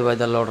defeated by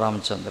the Lord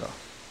Ramchandra.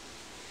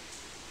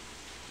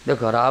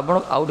 देख रावण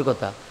आउ गोटे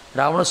कथा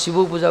रावण शिव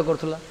को पूजा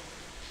करुला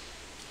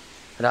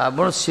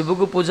रावण शिव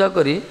को पूजा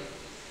करी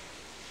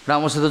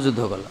राम सहित युद्ध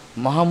कला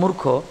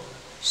महामूर्ख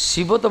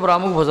शिव तो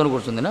राम को भजन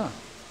कर ना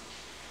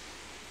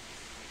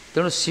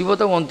तेणु शिव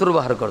तो अंतर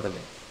बाहर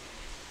करदे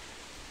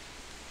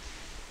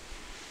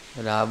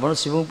रावण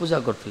शिव को पूजा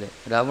करते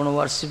Ravan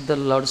worship the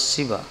Lord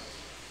Shiva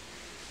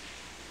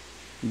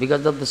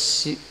because of the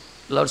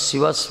Lord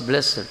शिवा's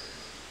blessed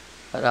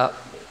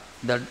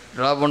that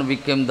Ravan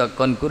became the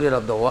conqueror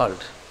of the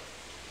world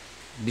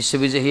विश्व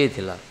विजय ही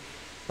थिला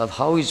but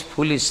how is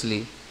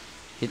foolishly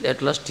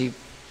at last he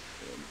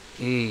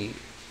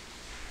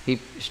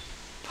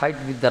fight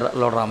with the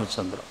Lord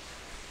Ramachandra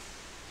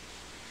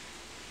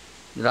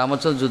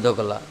Ramachandra युद्ध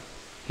कला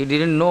he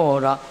didn't know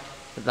the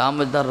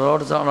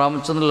Lord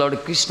Ramachandra Lord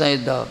Krishna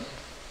is the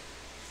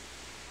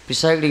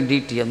presiding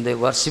deity and the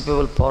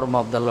worshipable form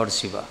of the Lord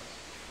Shiva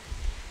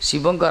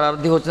शिवं का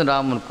आराध्य होते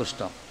राम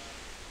कृष्ण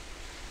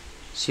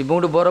शिव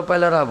गोटे बर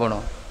पाइला रावण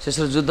शेष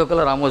युद्ध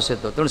कला राम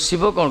सहित तेणु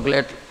शिव कौन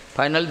कले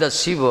finally the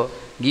Shiv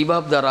give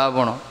up the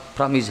Ravan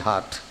from his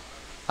heart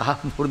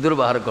हृदय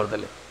बाहर करदे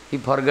ही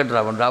फॉरगेट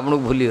रावण रावण को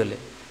भूलीगले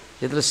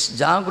जो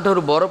जहाँ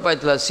गोटे बर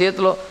पाई सी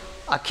तो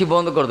आखि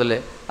बंद करदे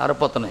आर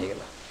पतन हो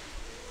गला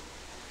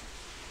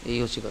यही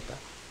हूँ कथा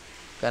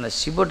कहीं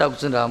शिव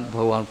डाकुच राम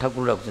भगवान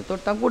ठाकुर डाकुच तो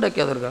टाँग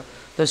डाकिया दरकार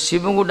तो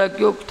शिव को डाक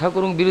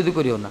ठाकुर को विरोधी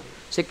करियो ना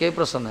से कई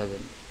प्रसन्न हे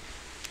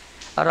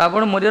और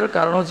रावण मरियार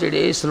कारण हूँ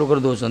ये श्लोक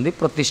दौरान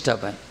प्रतिष्ठा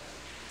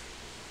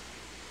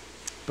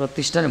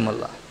प्रतिष्ठा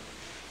मरला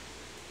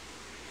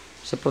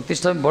से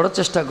प्रतिष्ठा बड़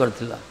चेष्टा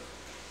करथिला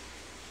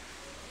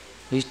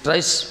ही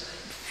ट्राइज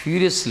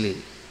फ्यूरियसली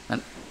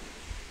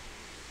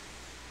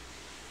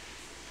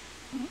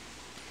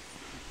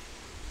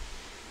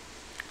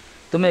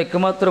तुम्हें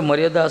एकमात्र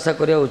मर्यादा आशा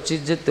करिया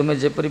उचित जे तुम्हें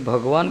जेपरी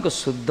भगवान को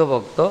शुद्ध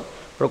भक्त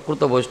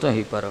प्रकृत वैष्णव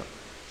हो पार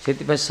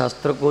से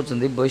शास्त्र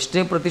कहते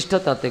वैष्णव प्रतिष्ठा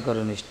ताते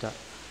कर निष्ठा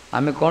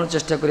आमे कौन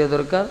चेष्टा करिया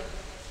दरकार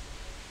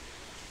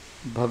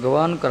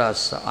भगवान कर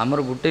आशा आमर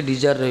गोटे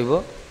डिजायर रहिबो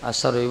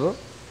आशा रहिबो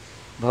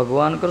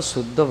भगवान कर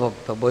शुद्ध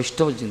भक्त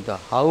वैष्णव चिंता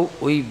how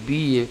we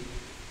B a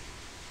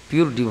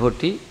pure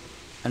devotee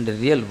and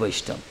real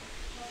Vaishnav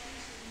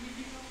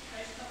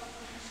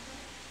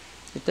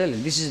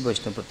this is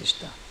वैष्णव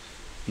प्रतिष्ठा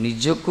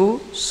निजको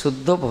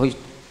शुद्ध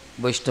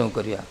वैष्णव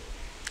करिया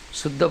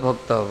शुद्ध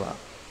भक्त हवा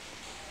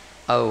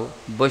आउ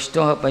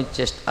वैष्णव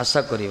चेष्टा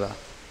आशा करिवा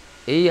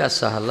यही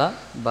आशा हला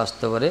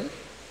वास्तव रे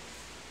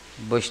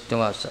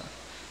वैष्णव आशा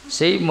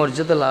से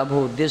मर्यादा लाभ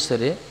उद्देश्य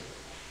रे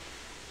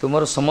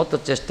तुमर समस्त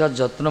चेष्टा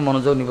जत्न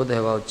मनोयोग निबद्ध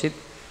होगा उचित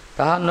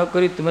ताहा न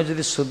करी तुम्हें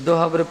यदि शुद्ध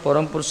भाव में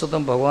परम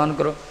पुरुषोत्तम भगवान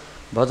कर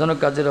भजन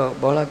कार्य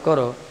अवहेला कर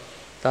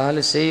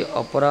ताहले से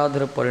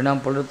अपराधर परिणाम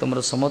पड़े तुम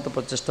समस्त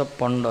प्रचेषा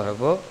पंड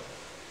हो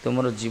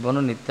तुम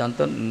जीवन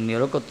नितांत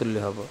निरक तुल्य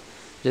हम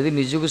जदि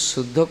निजक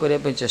शुद्ध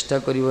करने चेष्टा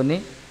करनी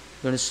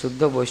जड़े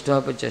शुद्ध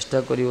वैष्णव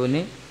चेष्टा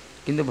करनी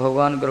किंतु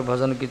भगवान कर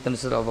भजन कीर्तन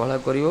से अवहेला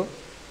कर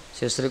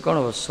शेष कौन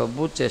हम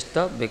सबू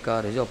चेष्टा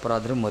बेकार हो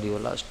अपराध मरीब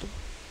लास्ट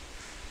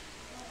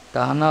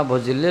ताहाना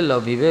भजिले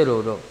लभिबे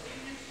रो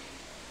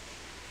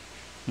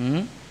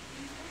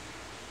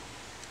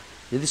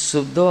यदि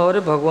शुद्ध भाव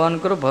में भगवान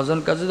कर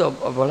भजन कार्य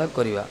अवहेला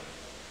करवा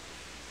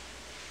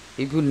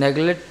if you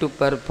neglect to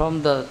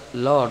perform the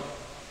Lord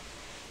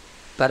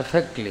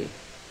perfectly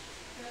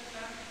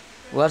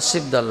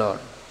worship the Lord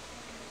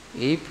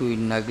if we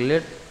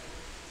neglect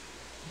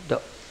the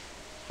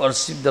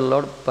worship the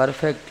Lord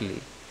perfectly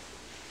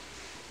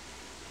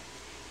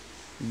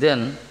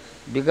then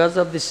because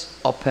of this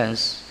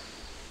offense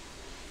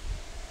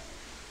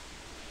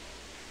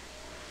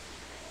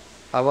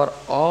our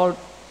all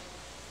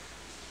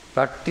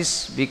practice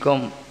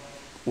become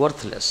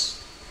worthless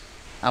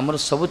आमर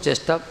सब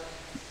चेष्टा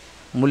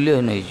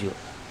मूल्यहीन हो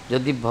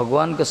जदि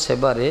भगवान के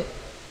सेवा रे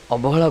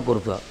अवहेला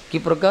करुवा कि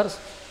प्रकार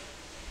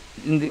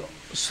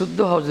शुद्ध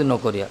भाव न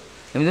करिया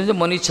एमती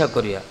मन इच्छा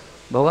करिया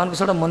भगवान को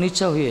सारा मन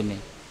इच्छा हुए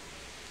नहीं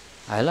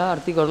आयला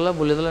आरती करला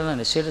बुलेदेला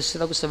ना से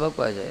सेवा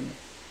कह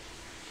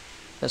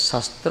जाए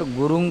शास्त्र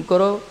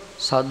गुरुंकर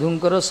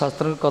साधुंकर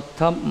शास्त्र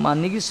कथा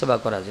मानिकी सेवा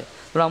करा जाए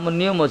तेना आम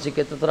नियम अच्छी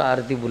केते थर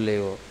आरती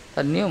बुलेब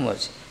तार नियम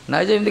अच्छी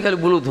ना जमी खाली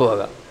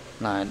बुलूथवा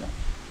ना ना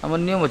आम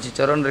नियम अच्छी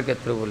चरण रे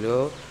केतर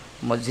बुलेब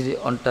मझी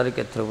अंटार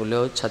केतर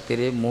बुलेब छाती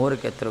रे मुहर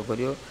केतर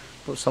करियो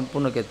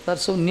संपूर्ण के तार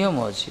सब नियम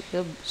अच्छी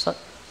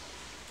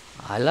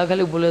आला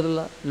खाली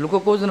बुलेदेला लोक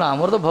कौन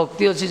आमर तो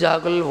भक्ति अच्छी जहाँ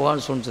कले भगवान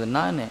शुणुचे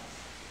ना ना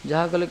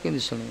जहाँ कले केमती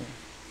शुणवे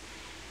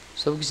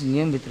सब किसी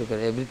नियम भितर कर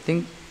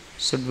everything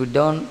should be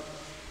done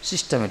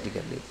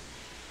systematically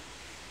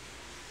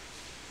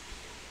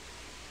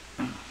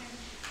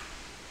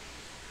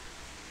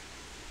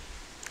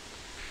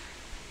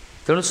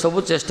तेणु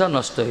सब चेष्टा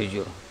नष्ट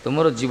हो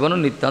तुम जीवन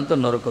नितांत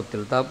नरक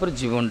तुल्य तापर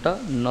जीवनटा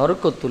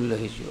नरक तुल्य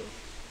हो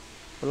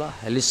बोला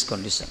हेलिस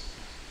कंडीशन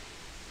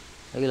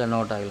आगला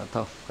 9टा आगला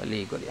था कल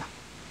ही करिया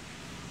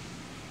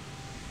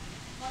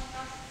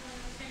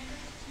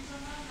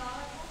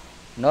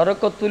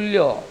नरक तुल्य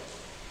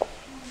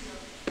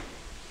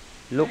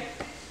look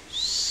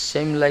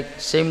same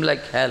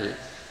like hell.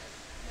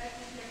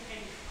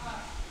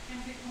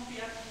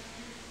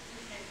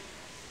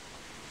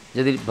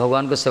 यदि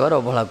भगवान को सेवार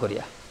अवहेला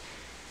करिया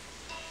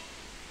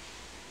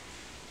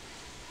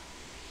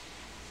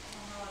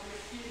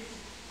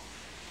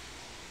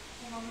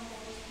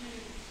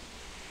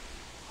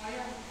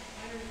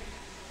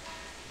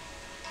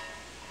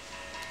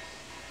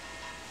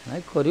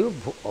नहीं करियो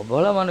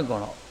अवहेला माने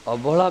कौन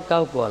अवहेला क्या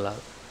कहला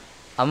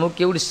आमको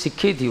किए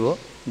शिखई थी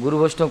गुरु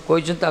वैष्णव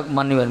कहते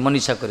मानवर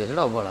मनीषा करिया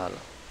अवहेला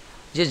है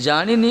जी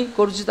जानी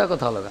करुच्चा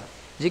कथा अलग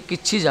जी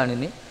कि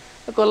जानी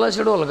कला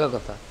से अलग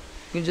कथा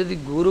कि जदि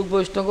गुरु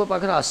वैष्णव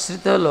पाखे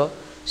आश्रित हेल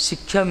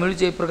शिक्षा मिलूँ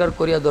ये प्रकार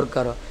करिया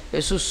दरकार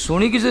एसु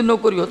शुणिकी जो न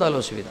कर ताल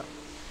असुविधा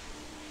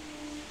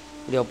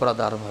ये अपराध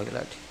आरंभ हो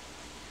गला।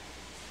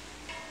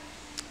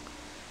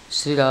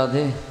 श्री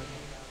राधे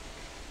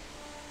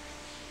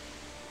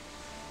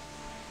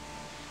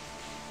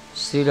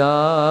श्री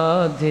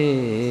राधे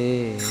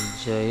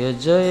जय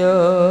जय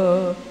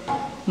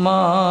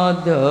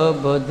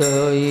माधव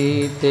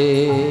दयिते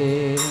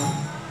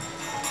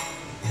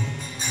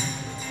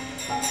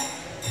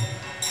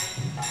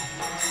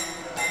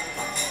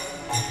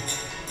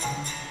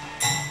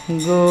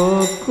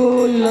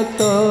गोकुल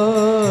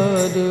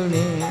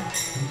तरुणी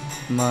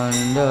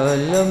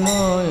मंडल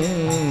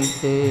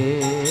मोहिते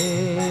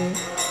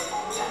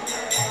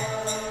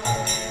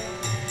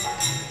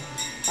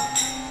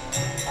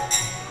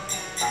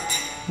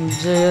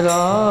जय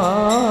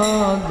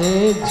राधे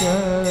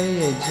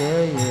जय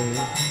जय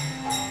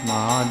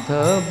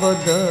माधव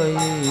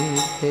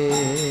दयिते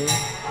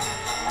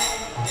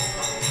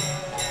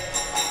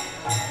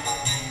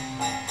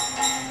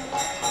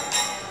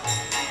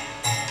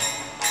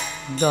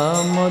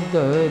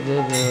दामोदर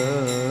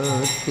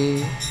रति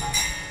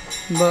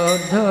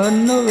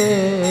बधन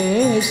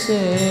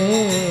वेशे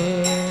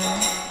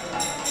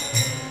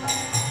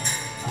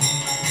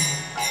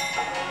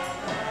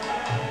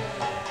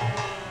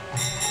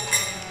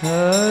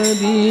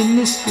हरि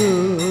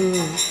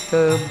निष्कुट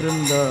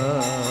वृंदा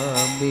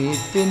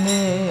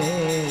विपिने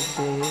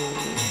से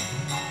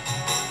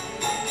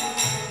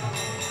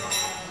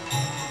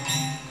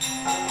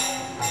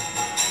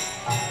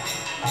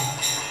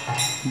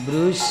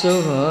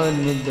वृषभान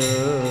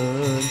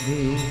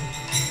दधि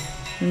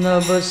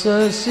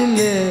नवसस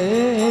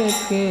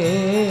लेके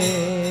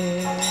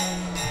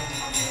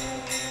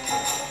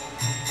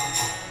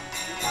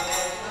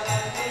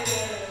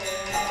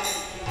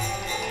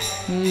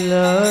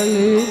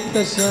ललित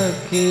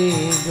सखी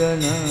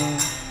गण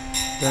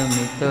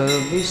रमित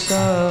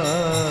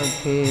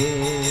विशाखे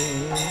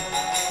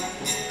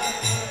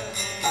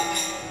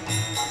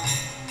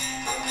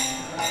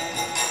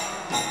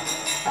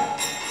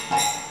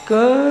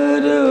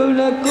करुण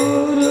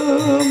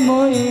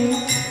कुरुमयि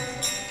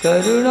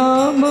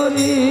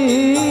करुणामरीते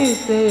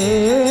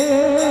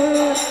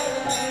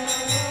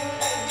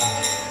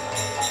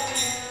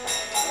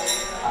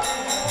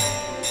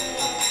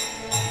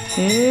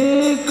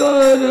हे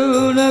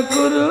करुण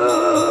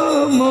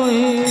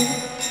कुरुमयि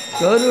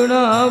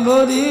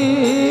करुणामरीते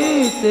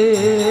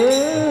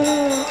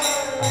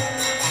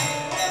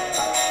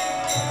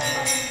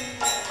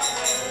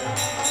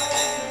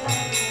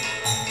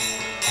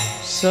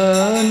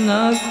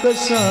सनक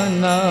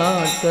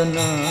सनातन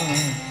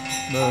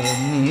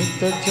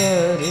बनित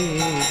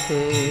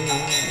चरिते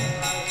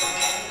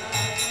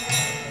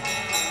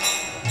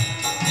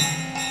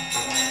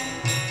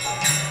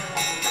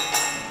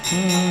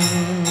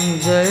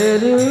जय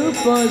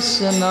रूप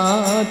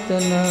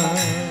सनातन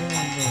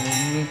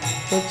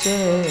बनित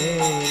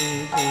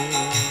चरिते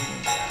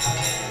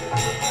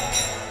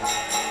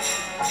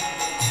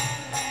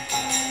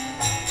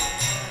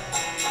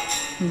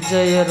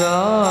जय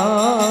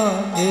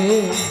राधे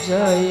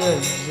जय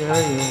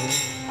जय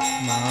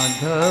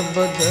माधव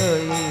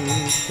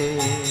दयिते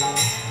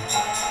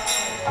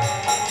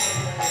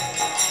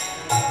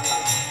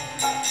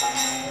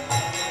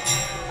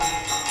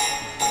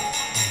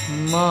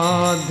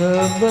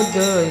माधव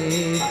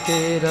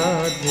दयिते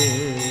राधे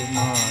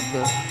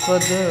माधव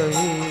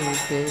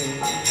दयिते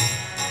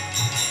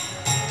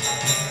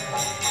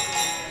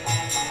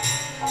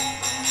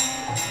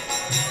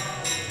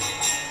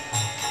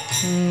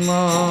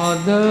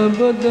माधव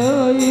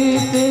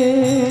दयिते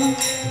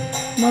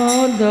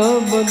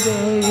माधव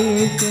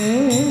दयिते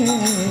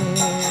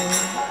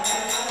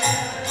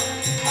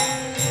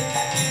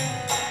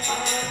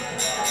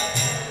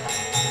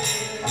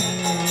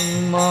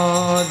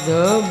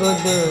माधव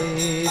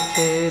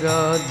दयिते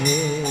राधे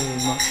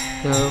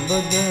माधव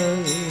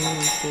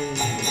दयिते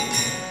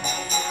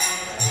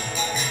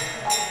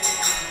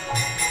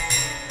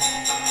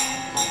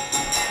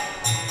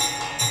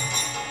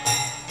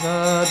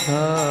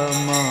राधा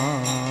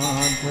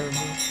माधव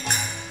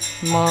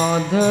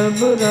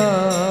माधव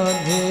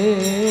राधे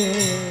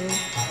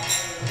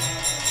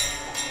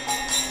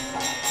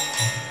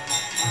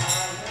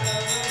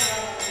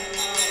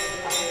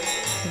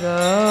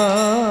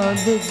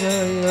राधे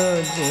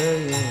जय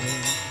जय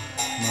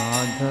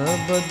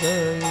माधव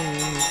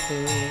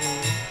दयिते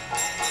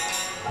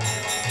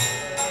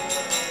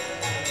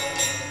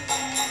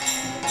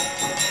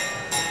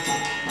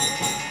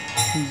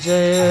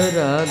जय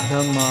राधा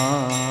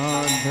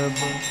माधव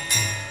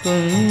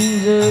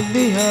कुंज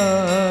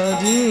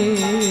बिहारी।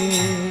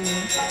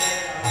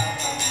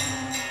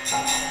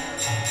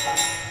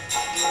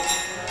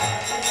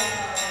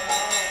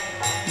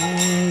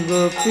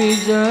 गोपी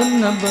जन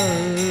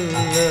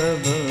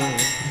बल्लभ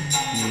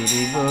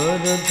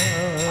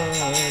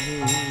गिरिवरधारी।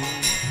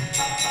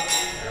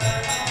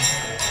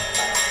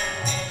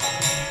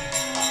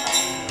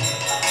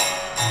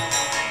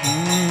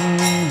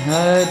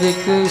 हरे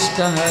कृष्ण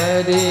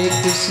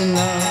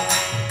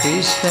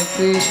कृष्ण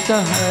कृष्ण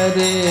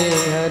हरे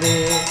हरे,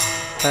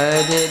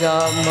 हरे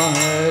राम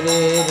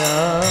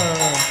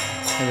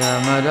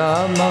राम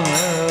राम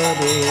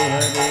हरे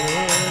हरे।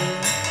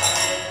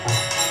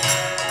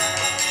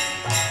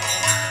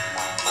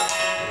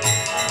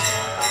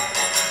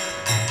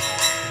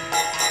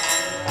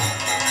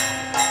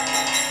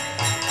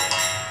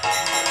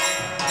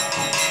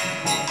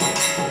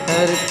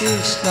 हरे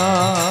कृष्णा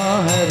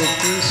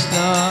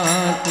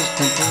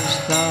कृष्ण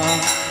कृष्ण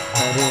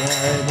हरे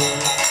हरे,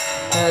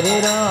 हरे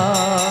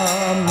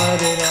राम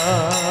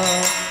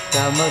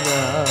राम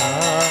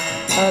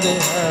हरे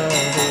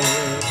हरे।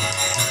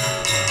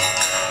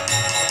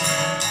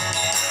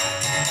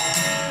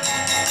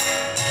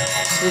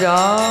 श्री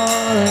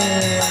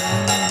राधे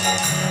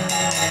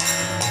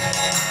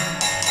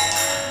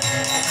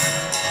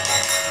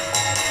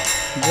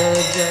जय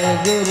जय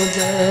गुरु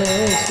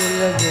जय शिल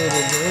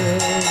गुरु जय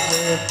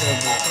जय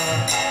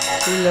प्रभुपाद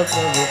शिल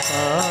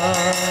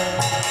प्रभुपाद।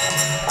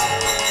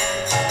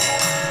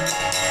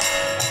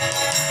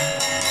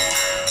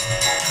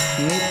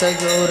 नित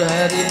गौर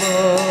हरि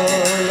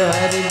बोल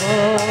हरि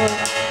बोल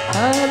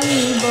हरि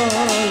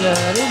बोल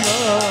हरि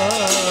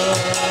बोल।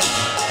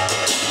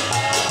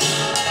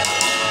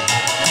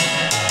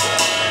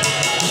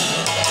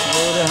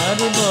 गौर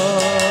हरि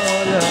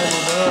बोल हरि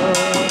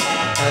बोल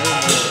हरि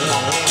बोल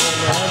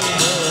हरि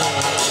बोल।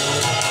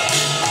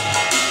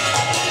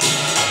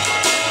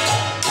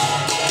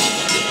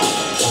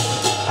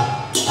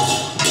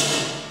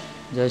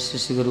 जय श्री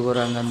श्री गुरु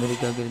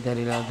गौरांगांबरिका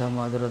गिरधारी राधा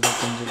माधव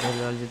कुंजबिहारी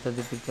लाल जी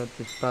तदिपिता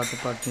प्रात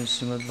पाठ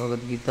श्रीमद्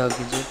भगवद गीता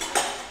की जय।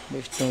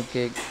 विष्णु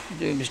के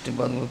जय, विष्णु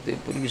पादमूर्ति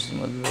पूर्वी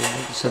श्रीमद्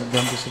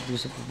सद्धांत सत्य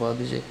से प्रपाद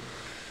जय।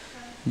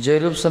 जय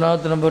रूप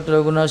सनातन भट्ट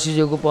रघुनाशी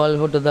जय गोपाल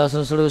भट्ट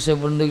दासन सड़क से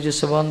बंदक जय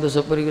सबांध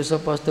सपरि के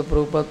सपास्त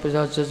प्रभुपाद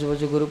प्रसाद चच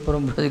बच गुरु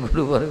परम्परा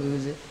गुरु वर्ग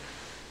जय।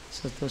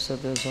 सत्य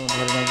सत्य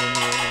समधरणा।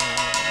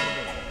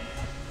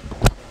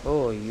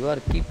 Oh, you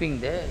are keeping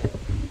there.